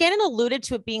 because Shannon alluded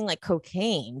to it being like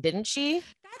cocaine, didn't she?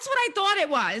 That's what I thought it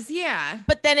was. Yeah.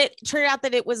 But then it turned out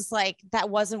that it was like, that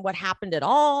wasn't what happened at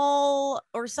all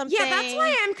or something. Yeah, that's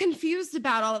why I'm confused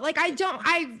about all it. Like,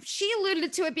 she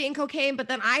alluded to it being cocaine, but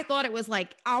then I thought it was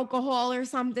like alcohol or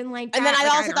something like that. And then I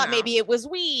like, also thought maybe it was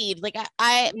weed. Like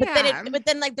but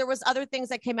then like there was other things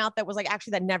that came out that was like,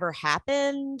 actually that never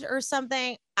happened or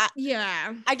something.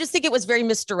 I just think it was very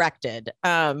misdirected.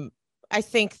 I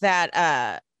think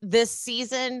that this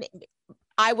season,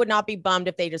 I would not be bummed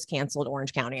if they just canceled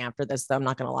Orange County after this, though. I'm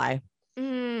not going to lie.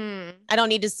 I don't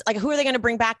need to, like, who are they going to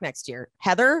bring back next year?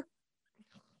 Heather?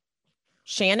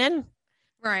 Shannon?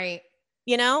 Right.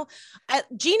 You know,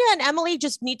 Gina and Emily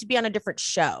just need to be on a different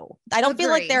show. I don't feel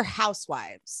like they're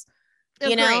housewives,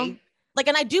 you know? Like,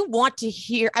 and I do want to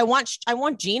hear, I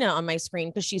want Gina on my screen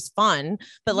because she's fun,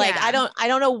 but like, I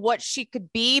don't know what she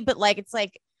could be, but like, it's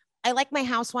like, I like my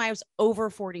housewives over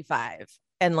 45.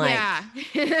 And like,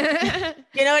 you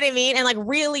know what I mean? And like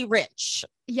really rich.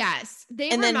 Yes. They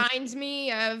remind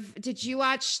me of, did you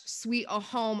watch Sweet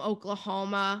Home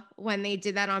Oklahoma when they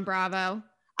did that on Bravo?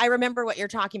 I remember what you're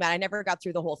talking about. I never got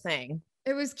through the whole thing.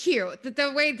 It was cute.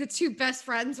 The way the two best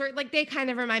friends were, like, they kind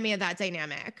of remind me of that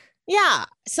dynamic. Yeah.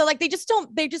 So like, they just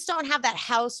don't have that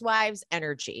housewives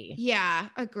energy. Yeah.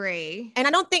 Agree. And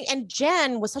I don't think, and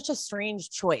Jen was such a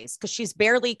strange choice because she's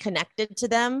barely connected to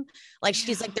them. Like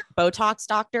she's like their Botox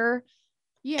doctor.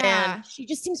 Yeah. And she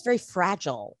just seems very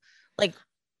fragile. Like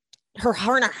her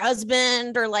and her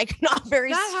husband are like not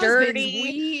very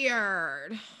sturdy.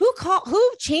 Weird.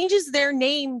 Who changes their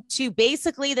name to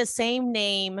basically the same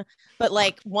name, but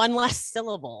like one less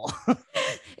syllable?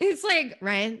 It's like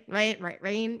Ryan.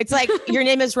 It's like, your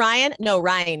name is Ryan? No,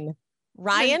 Ryan.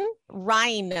 Yeah.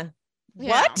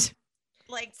 What?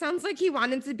 Like, sounds like he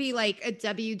wanted to be like a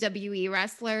WWE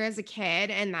wrestler as a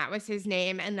kid, and that was his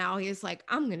name. And now he's like,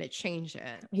 I'm gonna change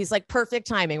it. He's like, perfect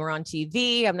timing. We're on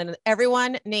TV.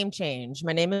 Everyone name change.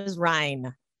 My name is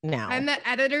Ryan now. And the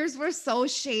editors were so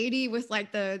shady with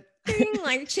like the thing,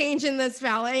 like changing the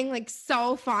spelling, like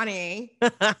so funny.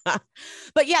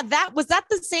 But yeah, was that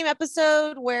the same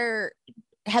episode where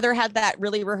Heather had that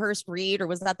really rehearsed read, or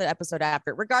was that the episode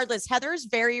after? Regardless, Heather's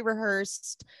very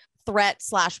rehearsed threat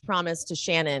 / promise to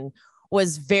Shannon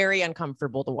was very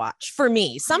uncomfortable to watch for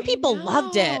me. Some people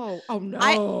loved it. Oh no.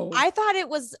 I thought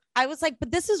I was like,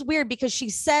 but this is weird because she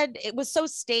said it was so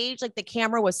staged, like the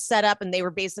camera was set up and they were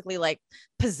basically like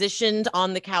positioned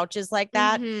on the couches like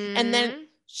that. Mm-hmm. And then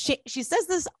she says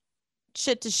this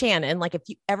shit to Shannon, like, if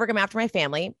you ever come after my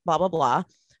family, blah, blah, blah.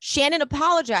 Shannon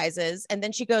apologizes. And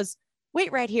then she goes,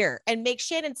 wait right here, and make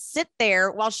Shannon sit there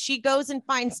while she goes and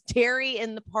finds Terry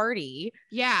in the party.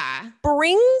 Yeah.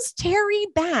 Brings Terry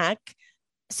back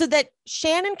so that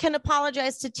Shannon can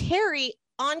apologize to Terry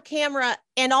on camera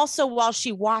and also while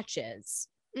she watches.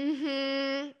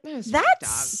 Mm-hmm.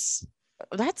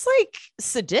 That's like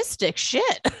sadistic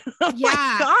shit. Oh yeah.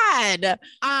 My God.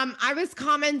 I was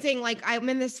commenting, like, I'm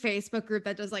in this Facebook group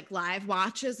that does like live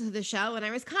watches of the show. And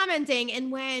I was commenting,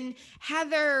 and when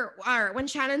when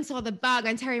Shannon saw the bug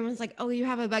and Terry was like, oh, you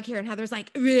have a bug here. And Heather's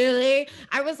like, really?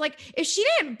 I was like, if she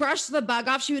didn't brush the bug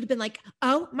off, she would have been like,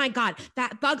 oh my God,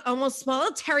 that bug almost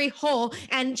swallowed Terry whole.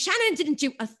 And Shannon didn't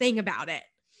do a thing about it.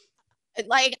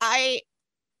 Like,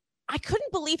 I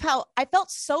couldn't believe how I felt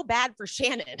so bad for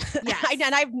Shannon. Yes.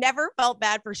 And I've never felt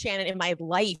bad for Shannon in my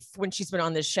life when she's been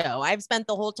on this show. I've spent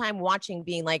the whole time watching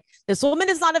being like, this woman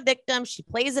is not a victim. She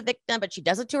plays a victim, but she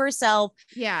does it to herself.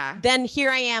 Yeah. Then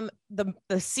here I am.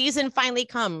 The season finally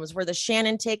comes where the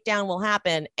Shannon takedown will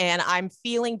happen. And I'm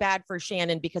feeling bad for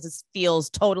Shannon because it feels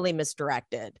totally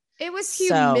misdirected. It was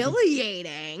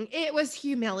humiliating.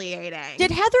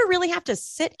 Did Heather really have to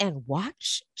sit and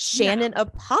watch Shannon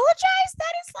apologize?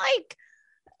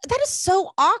 That is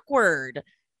so awkward.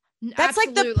 That's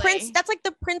Absolutely. like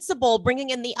the principal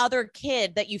bringing in the other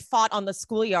kid that you fought on the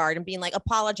schoolyard and being like,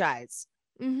 apologize.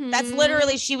 Mm-hmm. That's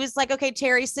literally, she was like, okay,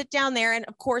 Terry, sit down there. And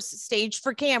of course, staged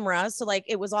for camera. So like,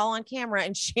 it was all on camera.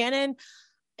 And Shannon,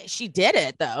 she did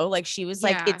it though. Like, she was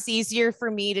like, it's easier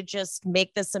for me to just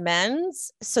make this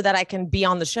amends so that I can be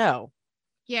on the show.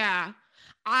 Yeah.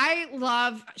 I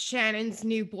love Shannon's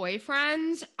new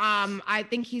boyfriend. I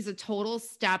think he's a total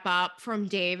step up from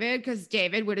David, because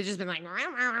David would have just been like,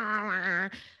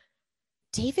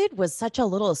 David was such a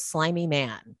little slimy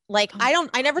man. Like,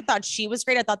 I never thought she was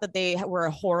great. I thought that they were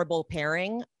a horrible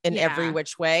pairing in every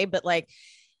which way, but like,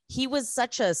 he was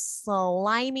such a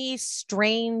slimy,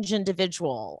 strange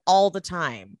individual all the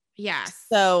time. Yes.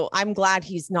 So I'm glad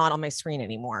he's not on my screen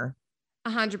anymore.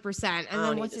 100%. And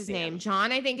then what's his name?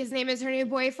 John, I think his name is her new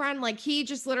boyfriend. Like, he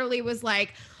just literally was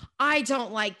like, I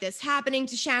don't like this happening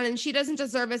to Shannon. She doesn't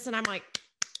deserve this. And I'm like,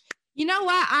 You know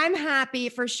what? I'm happy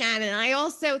for Shannon. I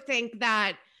also think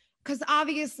that because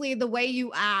obviously the way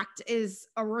you act is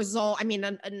a result. I mean,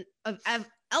 an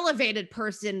elevated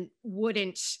person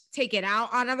wouldn't take it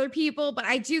out on other people, but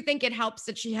I do think it helps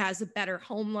that she has a better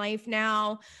home life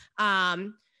now.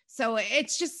 So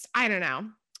it's just, I don't know.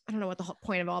 I don't know what the whole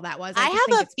point of all that was. I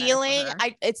have a feeling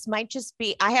it might just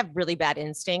be, I have really bad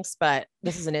instincts, but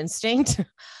this is an instinct.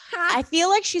 I feel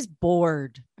like she's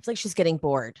bored. I feel like she's getting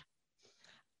bored.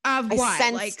 Of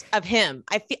what? Of him.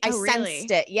 I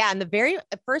sensed it. Yeah. In the very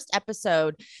first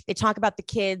episode, they talk about the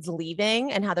kids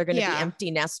leaving and how they're going to be empty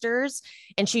nesters.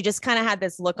 And she just kind of had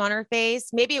this look on her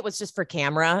face. Maybe it was just for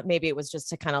camera. Maybe it was just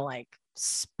to kind of like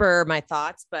spur my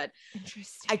thoughts, but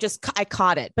I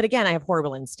caught it. But again, I have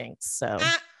horrible instincts. So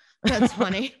that's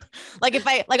funny. If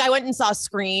I went and saw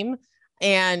Scream,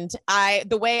 and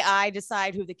the way I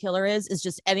decide who the killer is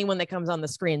just anyone that comes on the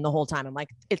screen the whole time. I'm like,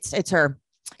 it's her.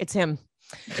 It's him.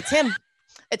 It's him.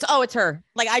 It's her.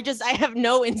 Like, I have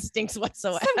no instincts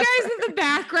whatsoever. Some guys in the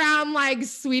background, like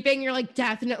sweeping. You're like,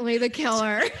 definitely the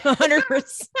killer.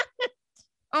 100%.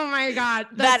 Oh my God.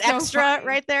 That so extra funny.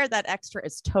 Right there. That extra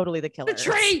is totally the killer. The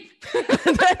tree.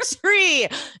 The tree.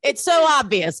 It's so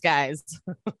obvious, guys.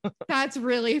 That's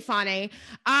really funny.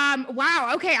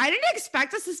 Wow. Okay. I didn't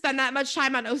expect us to spend that much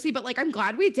time on OC, but like, I'm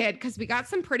glad we did because we got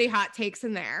some pretty hot takes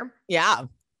in there. Yeah.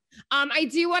 I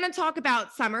do want to talk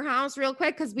about Summer House real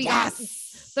quick because we got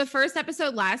the first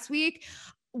episode last week.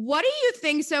 What do you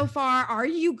think so far? Are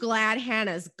you glad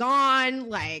Hannah's gone?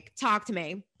 Like, talk to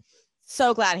me.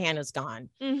 So glad Hannah's gone.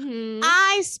 Mm-hmm.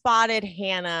 I spotted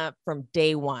Hannah from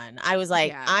day one. I was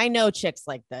like, I know chicks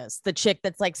like this. The chick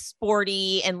that's like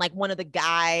sporty and like one of the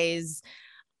guys.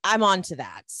 I'm onto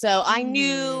that. So I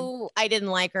knew I didn't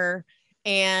like her.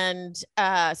 And so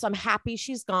I'm happy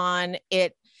she's gone.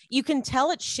 You can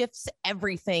tell it shifts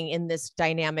everything in this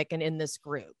dynamic and in this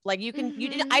group. Like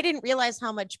I didn't realize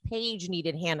how much Paige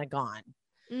needed Hannah gone.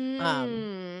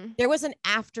 There was an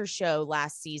after show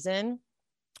last season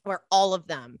where all of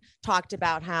them talked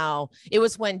about how it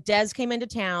was when Des came into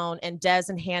town and Des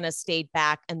and Hannah stayed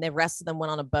back and the rest of them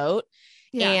went on a boat.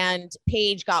 Yeah. And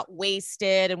Paige got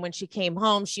wasted. And when she came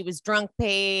home, she was drunk,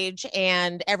 Paige.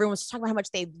 And everyone was talking about how much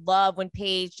they love when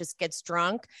Paige just gets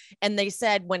drunk. And they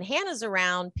said when Hannah's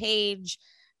around, Paige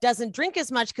doesn't drink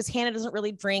as much because Hannah doesn't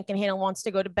really drink and Hannah wants to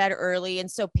go to bed early.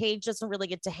 And so Paige doesn't really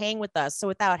get to hang with us. So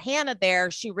without Hannah there,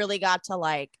 she really got to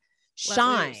like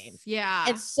shine. Yeah.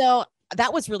 And so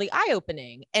that was really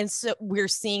eye-opening. And so we're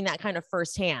seeing that kind of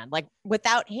firsthand, like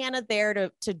without Hannah there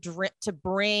to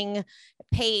bring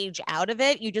Paige out of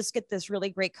it, you just get this really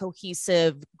great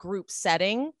cohesive group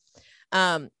setting.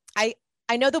 I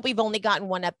know that we've only gotten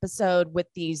one episode with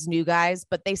these new guys,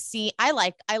 but I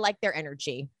like their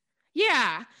energy.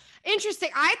 Yeah.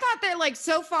 Interesting. I thought that like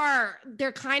so far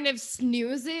they're kind of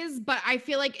snoozes, but I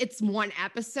feel like it's one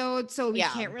episode, so we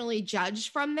can't really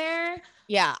judge from there.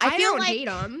 Yeah. I don't hate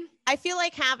them. I feel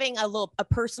like having a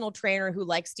personal trainer who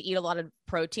likes to eat a lot of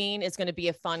protein is going to be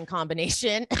a fun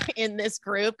combination in this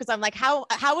group. Cause I'm like, how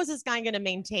is this guy going to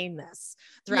maintain this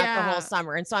throughout the whole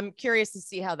summer? And so I'm curious to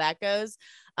see how that goes.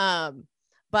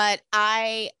 But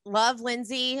I love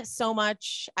Lindsay so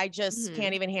much. I just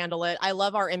can't even handle it. I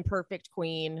love our imperfect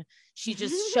queen. She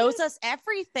just shows us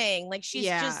everything. Like she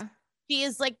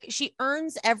is like, she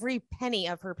earns every penny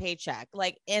of her paycheck.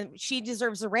 Like, and she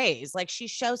deserves a raise. Like she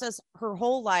shows us her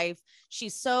whole life.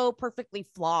 She's so perfectly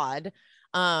flawed.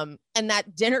 And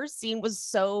that dinner scene was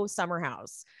so Summer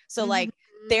House. So like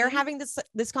they're having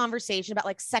this conversation about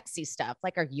like sexy stuff.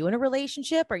 Like, are you in a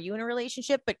relationship? Are you in a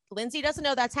relationship? But Lindsay doesn't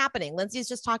know that's happening. Lindsay's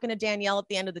just talking to Danielle at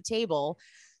the end of the table.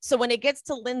 So when it gets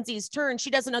to Lindsay's turn, she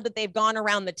doesn't know that they've gone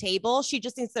around the table. She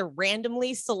just thinks they're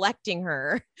randomly selecting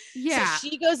her. Yeah. So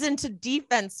she goes into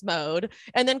defense mode.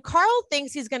 And then Carl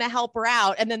thinks he's going to help her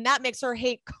out. And then that makes her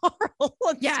hate Carl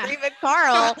and scream at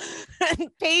Carl. And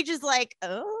Paige is like,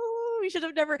 oh, we should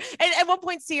have never. And at one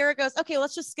point, Sierra goes, okay,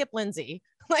 let's just skip Lindsay.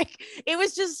 Like it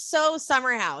was just so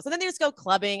Summer House. And then they just go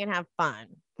clubbing and have fun.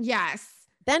 Yes.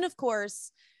 Then, of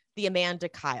course, the Amanda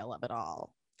Kyle of it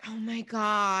all. Oh my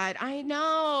God. I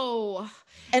know.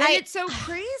 And it's so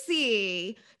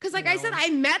crazy. Cause like I said, I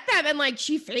met them and like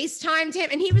she FaceTimed him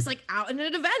and he was like out in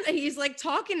an event and he's like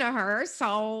talking to her.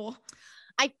 So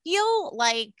I feel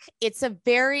like it's a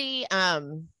very,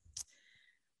 cause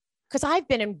I've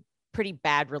been in pretty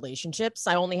bad relationships.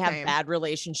 I only have bad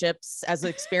relationships as an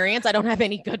experience. I don't have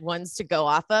any good ones to go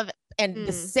off of. And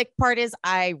the sick part is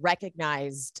I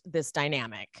recognized this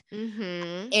dynamic.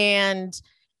 And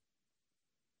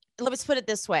let's put it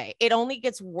this way. It only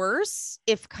gets worse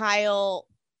if Kyle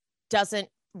doesn't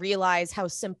realize how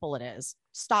simple it is.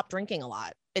 Stop drinking a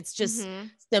lot. It's just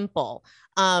simple.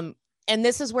 And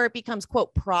this is where it becomes,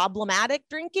 quote, problematic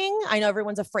drinking. I know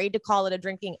everyone's afraid to call it a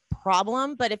drinking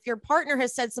problem, but if your partner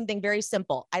has said something very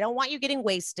simple, I don't want you getting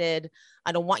wasted.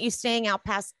 I don't want you staying out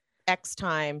past X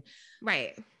time.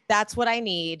 Right. That's what I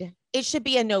need. It should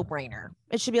be a no-brainer.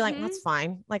 It should be like, that's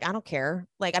fine. Like, I don't care.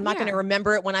 Like, I'm not going to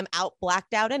remember it when I'm out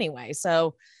blacked out anyway.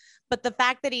 So, but the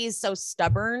fact that he's so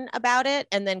stubborn about it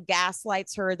and then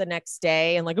gaslights her the next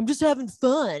day and like, I'm just having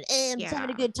fun and I'm just having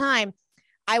a good time.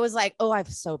 I was like, oh, I've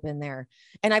so been there.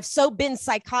 And I've so been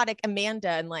psychotic Amanda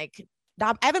and like,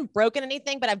 I haven't broken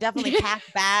anything, but I've definitely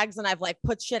packed bags and I've like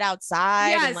put shit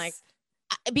outside and like,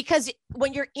 because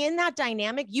when you're in that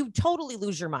dynamic, you totally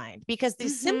lose your mind because the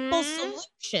simple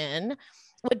solution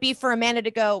would be for Amanda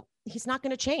to go, he's not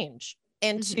going to change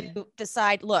and to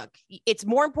decide, look, it's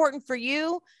more important for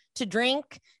you to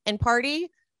drink and party.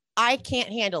 I can't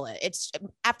handle it. It's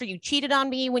after you cheated on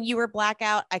me when you were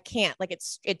blackout. I can't like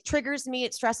it triggers me.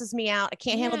 It stresses me out. I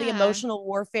can't handle the emotional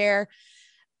warfare.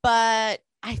 But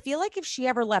I feel like if she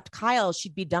ever left Kyle,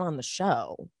 she'd be done on the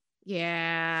show.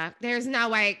 Yeah. There's no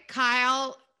way.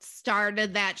 Kyle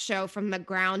started that show from the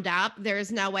ground up.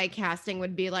 There's no way casting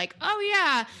would be like, oh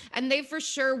yeah. And they for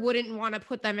sure wouldn't want to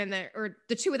put them in there, or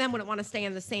the two of them wouldn't want to stay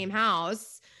in the same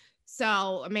house.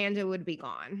 So Amanda would be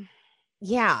gone.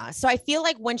 Yeah. So I feel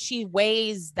like when she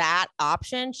weighs that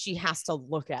option, she has to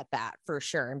look at that for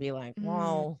sure and be like,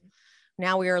 well,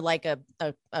 now we are like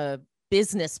a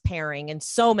business pairing in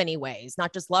so many ways,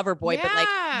 not just Loverboy, but like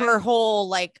her whole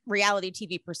like reality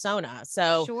TV persona.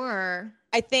 So sure.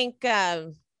 I think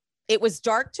it was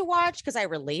dark to watch because I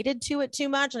related to it too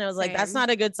much. And I was like, that's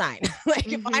not a good sign.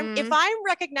 Like if I'm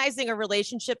recognizing a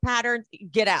relationship pattern,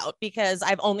 get out because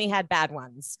I've only had bad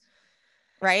ones.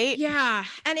 Right. Yeah.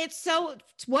 And it's so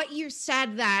what you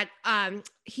said that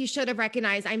he should have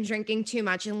recognized I'm drinking too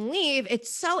much and leave. It's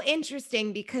so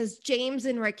interesting because James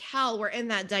and Raquel were in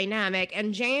that dynamic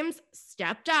and James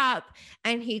stepped up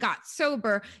and he got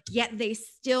sober, yet they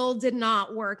still did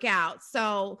not work out.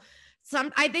 So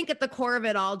I think at the core of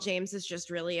it all, James is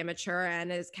just really immature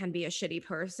and can be a shitty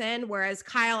person. Whereas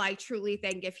Kyle, I truly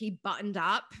think if he buttoned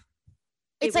up,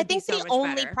 it's, I think, the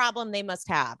only problem they must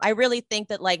have. I really think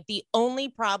that like the only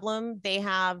problem they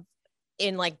have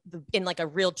in like a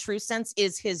real true sense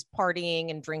is his partying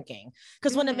and drinking.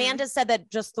 Because when Amanda said that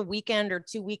just the weekend or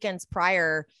 2 weekends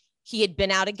prior, he had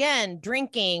been out again,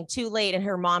 drinking too late and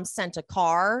her mom sent a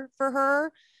car for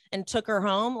her and took her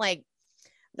home. Like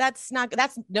that's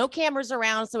no cameras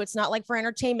around. So it's not like for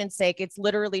entertainment's sake. It's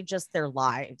literally just their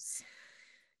lives.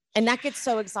 And that gets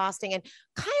so exhausting. And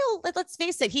Kyle, let's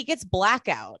face it, he gets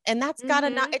blackout and that's gotta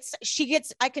not,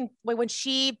 I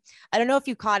don't know if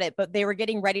you caught it, but they were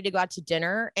getting ready to go out to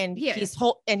dinner and he's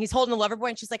holding a Loverboy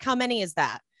and she's like, how many is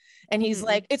that? And he's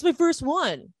like, it's my first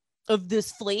one of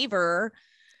this flavor.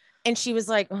 And she was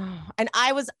like, oh. And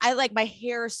I like my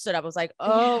hair stood up. I was like,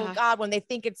 oh God, when they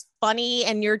think it's funny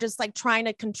and you're just like trying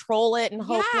to control it and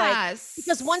hope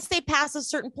because once they pass a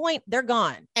certain point, they're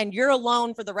gone and you're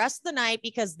alone for the rest of the night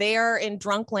because they are in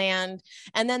drunk land.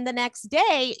 And then the next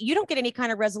day you don't get any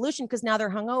kind of resolution because now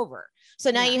they're hungover. So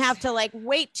now you have to like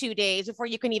wait 2 days before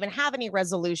you can even have any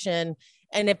resolution.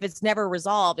 And if it's never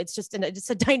resolved, it's just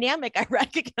a dynamic I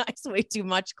recognize way too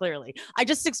much. Clearly, I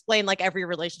just explained like every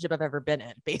relationship I've ever been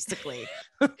in, basically.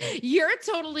 You're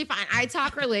totally fine. I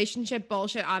talk relationship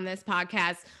bullshit on this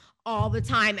podcast all the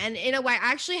time. And in a way,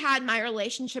 I actually had my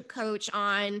relationship coach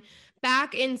on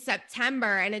back in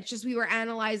September. And it's just, we were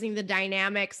analyzing the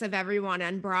dynamics of everyone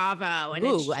on Bravo. And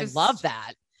I love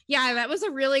that. Yeah, that was a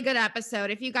really good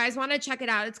episode. If you guys want to check it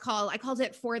out, I called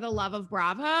it For the Love of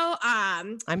Bravo.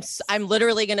 I'm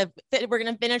literally we're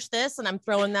going to finish this and I'm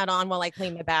throwing that on while I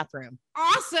clean my bathroom.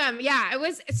 Awesome. Yeah. It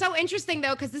was so interesting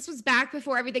though, because this was back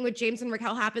before everything with James and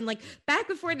Raquel happened, like back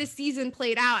before the season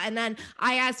played out. And then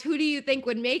I asked, who do you think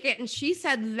would make it? And she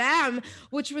said them,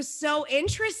 which was so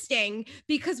interesting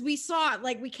because we saw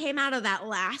like we came out of that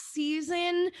last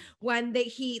season when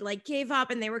he like gave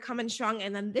up and they were coming strong.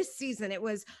 And then this season it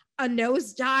was a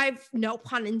nosedive, no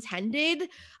pun intended.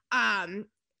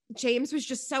 James was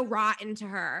just so rotten to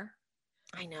her.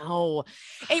 I know.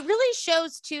 It really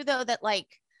shows too, though, that like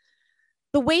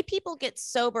the way people get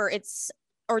sober,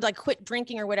 or like quit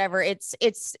drinking or whatever, it's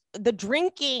the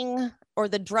drinking or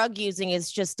the drug using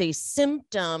is just a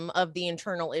symptom of the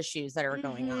internal issues that are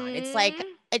going on. It's like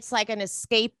it's like an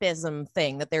escapism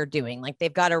thing that they're doing. Like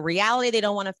they've got a reality they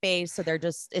don't want to face. So they're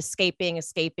just escaping.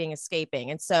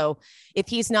 And so if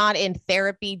he's not in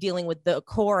therapy dealing with the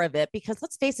core of it, because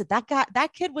let's face it, that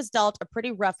kid was dealt a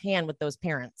pretty rough hand with those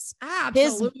parents.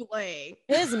 Absolutely.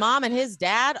 His mom and his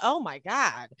dad. Oh my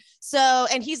God. So,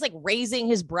 and he's like raising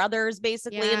his brothers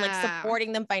basically and like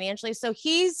supporting them financially. So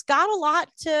he's got a lot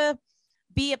to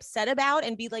be upset about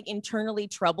and be like internally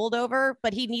troubled over,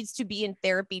 but he needs to be in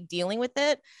therapy dealing with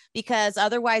it, because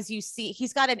otherwise you see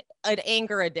he's got an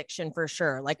anger addiction for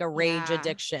sure, like a rage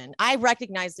addiction. I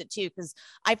recognized it too, because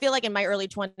I feel like in my early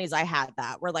 20s I had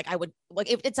that, where like I would, like,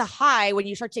 if it's a high when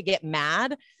you start to get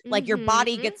mad, like your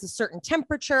body gets a certain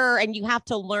temperature and you have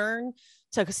to learn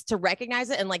to recognize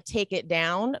it and like take it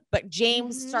down. But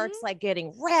James starts like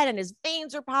getting red and his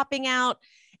veins are popping out.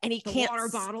 And he can't water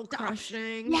bottle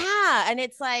crushing. Yeah. And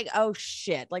it's like, oh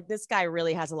shit, like this guy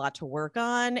really has a lot to work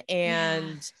on.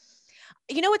 And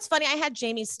you know, what's funny? I had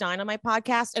Jamie Stein on my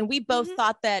podcast and we both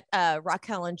thought that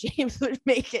Raquel and James would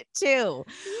make it too.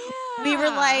 Yeah. We were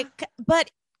like, but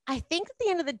I think at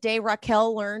the end of the day,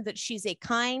 Raquel learned that she's a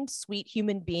kind, sweet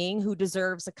human being who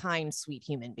deserves a kind, sweet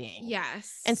human being.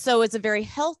 Yes. And so it's a very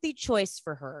healthy choice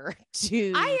for her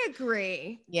to. I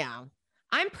agree. Yeah.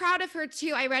 I'm proud of her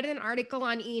too. I read an article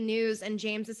on E! News and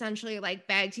James essentially like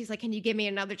begged. He's like, can you give me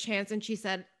another chance? And she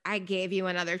said, I gave you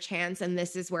another chance and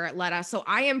this is where it led us. So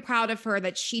I am proud of her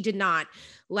that she did not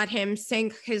let him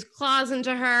sink his claws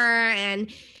into her.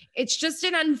 And it's just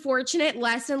an unfortunate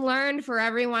lesson learned for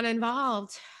everyone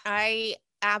involved. I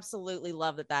absolutely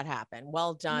love that happened.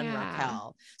 Well done,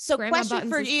 Raquel. So Grandma question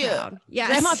Buttons for you. Proud. Yes.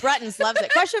 Grandma Buttons loves it.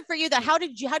 Question for you how do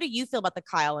you feel about the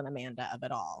Kyle and Amanda of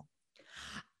it all?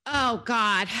 Oh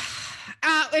God.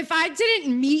 If I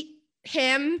didn't meet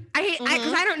him,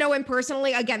 because I don't know him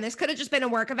personally. Again, this could have just been a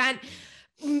work event.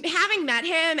 Having met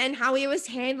him and how he was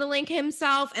handling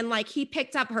himself and like he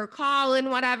picked up her call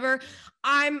and whatever,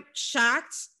 I'm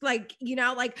shocked. Like, you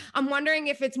know, like I'm wondering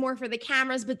if it's more for the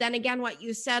cameras, but then again, what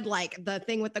you said, like the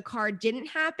thing with the car didn't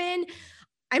happen.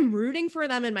 I'm rooting for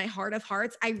them in my heart of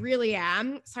hearts. I really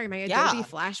am. Sorry, my Adobe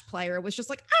Flash player was just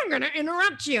like, I'm going to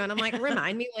interrupt you. And I'm like,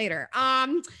 remind me later.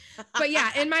 But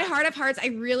yeah, in my heart of hearts, I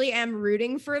really am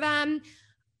rooting for them.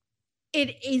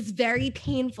 It is very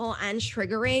painful and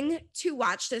triggering to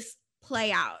watch this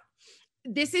play out.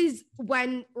 This is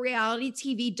when reality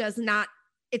TV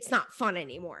it's not fun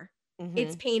anymore.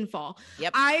 It's painful.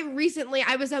 Yep.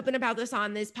 I was open about this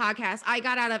on this podcast. I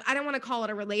got out of, I don't want to call it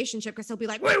a relationship because he'll be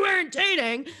like, we weren't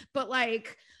dating, but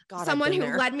like someone who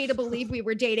led me to believe we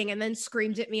were dating and then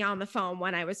screamed at me on the phone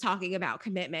when I was talking about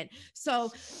commitment.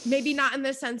 So maybe not in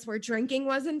the sense where drinking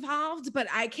was involved, but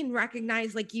I can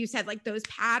recognize, like you said, like those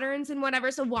patterns and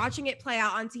whatever. So watching it play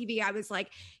out on TV, I was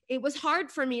like, it was hard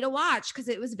for me to watch because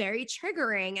it was very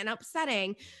triggering and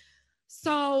upsetting.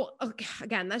 So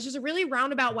again, that's just a really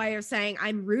roundabout way of saying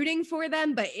I'm rooting for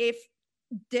them. But if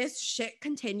this shit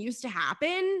continues to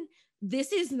happen,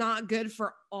 this is not good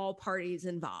for all parties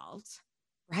involved.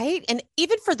 Right. And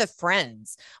even for the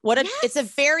friends, it's a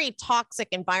very toxic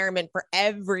environment for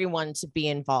everyone to be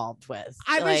involved with.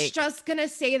 I was just going to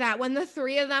say that when the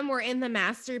three of them were in the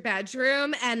master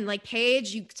bedroom and like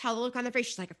Paige, you could tell the look on their face.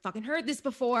 She's like, I fucking heard this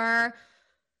before.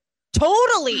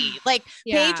 Totally. Like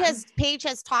Paige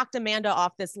has talked Amanda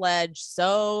off this ledge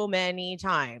so many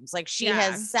times. Like she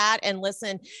has sat and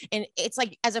listened, and it's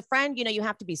like, as a friend, you know, you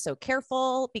have to be so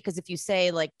careful because if you say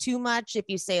like too much, if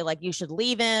you say like you should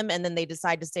leave him and then they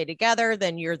decide to stay together,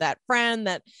 then you're that friend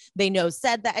that they know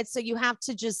said that. And so you have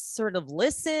to just sort of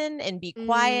listen and be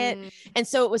quiet. And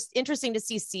so it was interesting to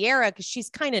see Sierra because she's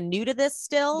kind of new to this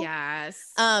still.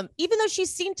 Yes. Even though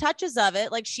she's seen touches of it,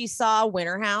 like she saw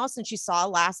Winter House and she saw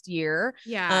last year.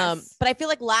 Yeah. But I feel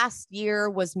like last year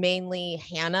was mainly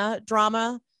Hannah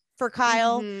drama for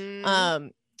Kyle.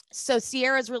 So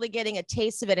Sierra's really getting a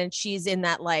taste of it, and she's in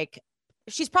that, like,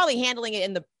 she's probably handling it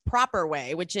in the proper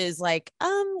way, which is like,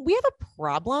 we have a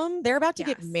problem. They're about to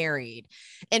get married.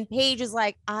 And Paige is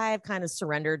like, I've kind of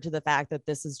surrendered to the fact that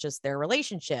this is just their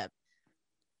relationship.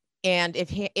 And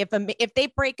if they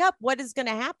break up, what is going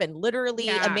to happen? Literally,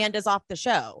 Amanda's off the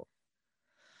show.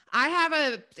 I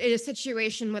have a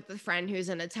situation with a friend who's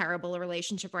in a terrible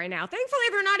relationship right now. Thankfully,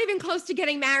 they're not even close to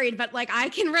getting married, but like I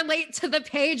can relate to the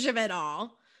Paige of it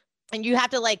all. And you have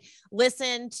to like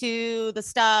listen to the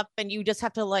stuff and you just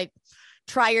have to like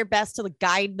try your best to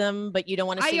guide them, but you don't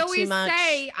want to say too much. I always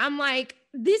say, I'm like,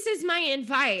 this is my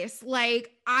advice.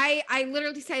 Like I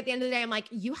literally say at the end of the day, I'm like,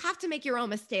 you have to make your own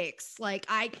mistakes. Like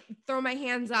I throw my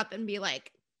hands up and be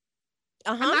like,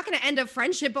 I'm not going to end a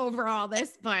friendship over all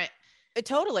this, but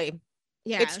totally.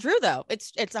 Yeah. It's true though.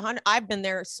 It's 100. I've been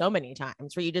there so many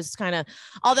times where you just kind of,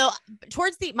 although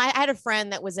I had a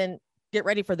friend that was in, get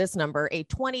ready for this number, a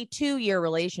 22-year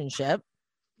relationship.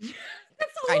 That's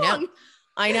so long.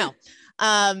 I know.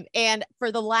 And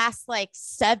for the last like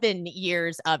 7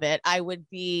 years of it, I would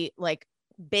be like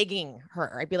begging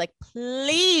her. I'd be like,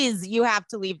 please, you have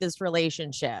to leave this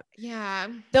relationship. Yeah.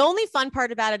 The only fun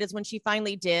part about it is when she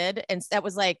finally did, and that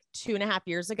was like 2.5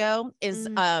 years ago, is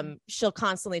she'll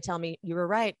constantly tell me, you were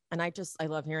right. And I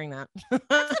love hearing that. Isn't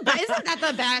that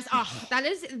the best? Oh, that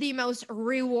is the most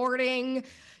rewarding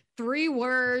 3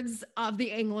 words of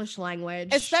the English language.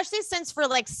 Especially since for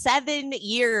like 7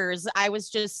 years, I was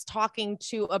just talking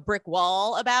to a brick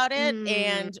wall about it.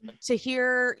 And to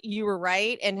hear you were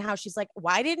right and how she's like,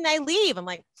 why didn't I leave? I'm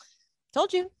like,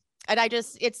 told you. And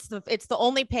it's the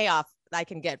only payoff I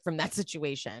can get from that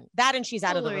situation. That and she's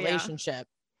out of the relationship.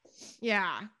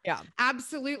 Yeah,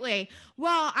 absolutely.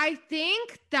 Well, I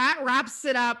think that wraps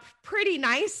it up pretty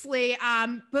nicely.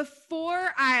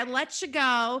 Before I let you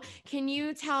go, can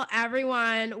you tell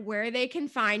everyone where they can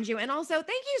find you? And also, thank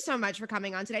you so much for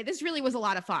coming on today. This really was a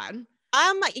lot of fun.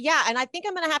 Yeah, and I think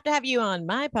I'm gonna have to you on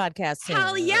my podcast soon.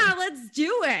 Hell yeah, let's do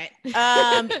it.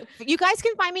 You guys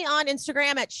can find me on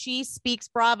Instagram at She Speaks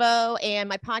Bravo, and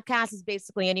my podcast is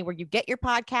basically anywhere you get your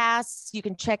podcasts. You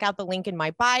can check out the link in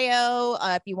my bio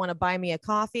if you want to buy me a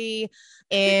coffee.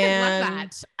 And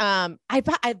love that.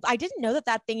 I didn't know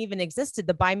that thing even existed.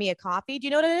 The Buy Me a Coffee. Do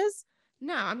you know what it is?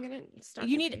 No, I'm gonna start.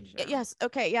 You need yes.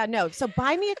 Okay. Yeah. No. So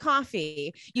buy me a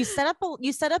coffee. You set up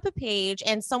a page,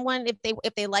 and someone,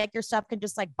 if they like your stuff, can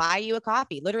just like buy you a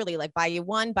coffee. Literally, like buy you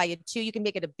 1, buy you 2. You can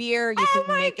make it a beer. You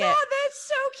can make it. That's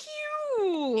so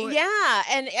cute. Yeah.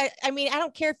 And I mean, I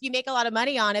don't care if you make a lot of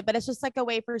money on it, but it's just like a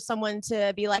way for someone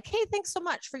to be like, hey, thanks so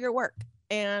much for your work.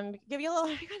 And give you a little.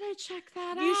 I gotta check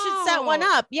that out. You should set one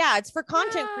up. Yeah, it's for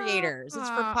content creators. It's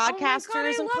for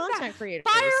podcasters and content creators.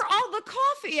 Buy her all the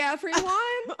coffee, everyone.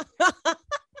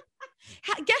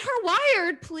 Get her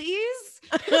wired, please.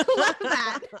 Love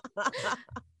that.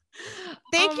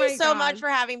 Thank you so much for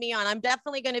having me on. I'm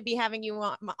definitely going to be having you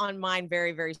on mine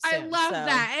very, very soon. I love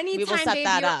that. Anytime, we will set baby,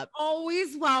 that up.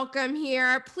 Always welcome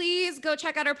here. Please go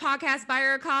check out our podcast, Buy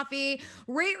Her a Coffee.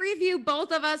 Rate, review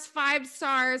both of us 5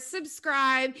 stars.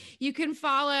 Subscribe. You can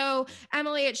follow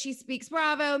Emily at She Speaks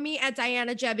Bravo, me at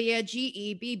Diana Gebbia,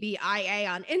 GEBBIA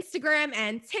on Instagram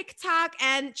and TikTok.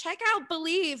 And check out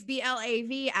Believe,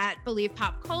 BLAV at Believe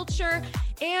Pop Culture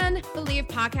and Believe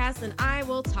Podcast. And I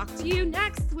will talk to you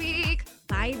next week.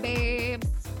 Bye, babes.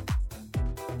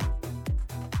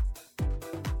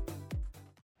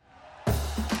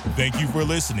 Thank you for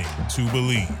listening to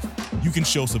Believe. You can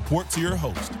show support to your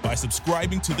host by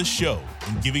subscribing to the show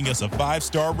and giving us a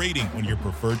 5-star rating on your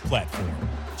preferred platform.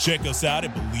 Check us out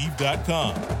at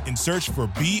Believe.com and search for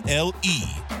BLEAV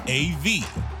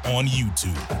on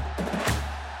YouTube.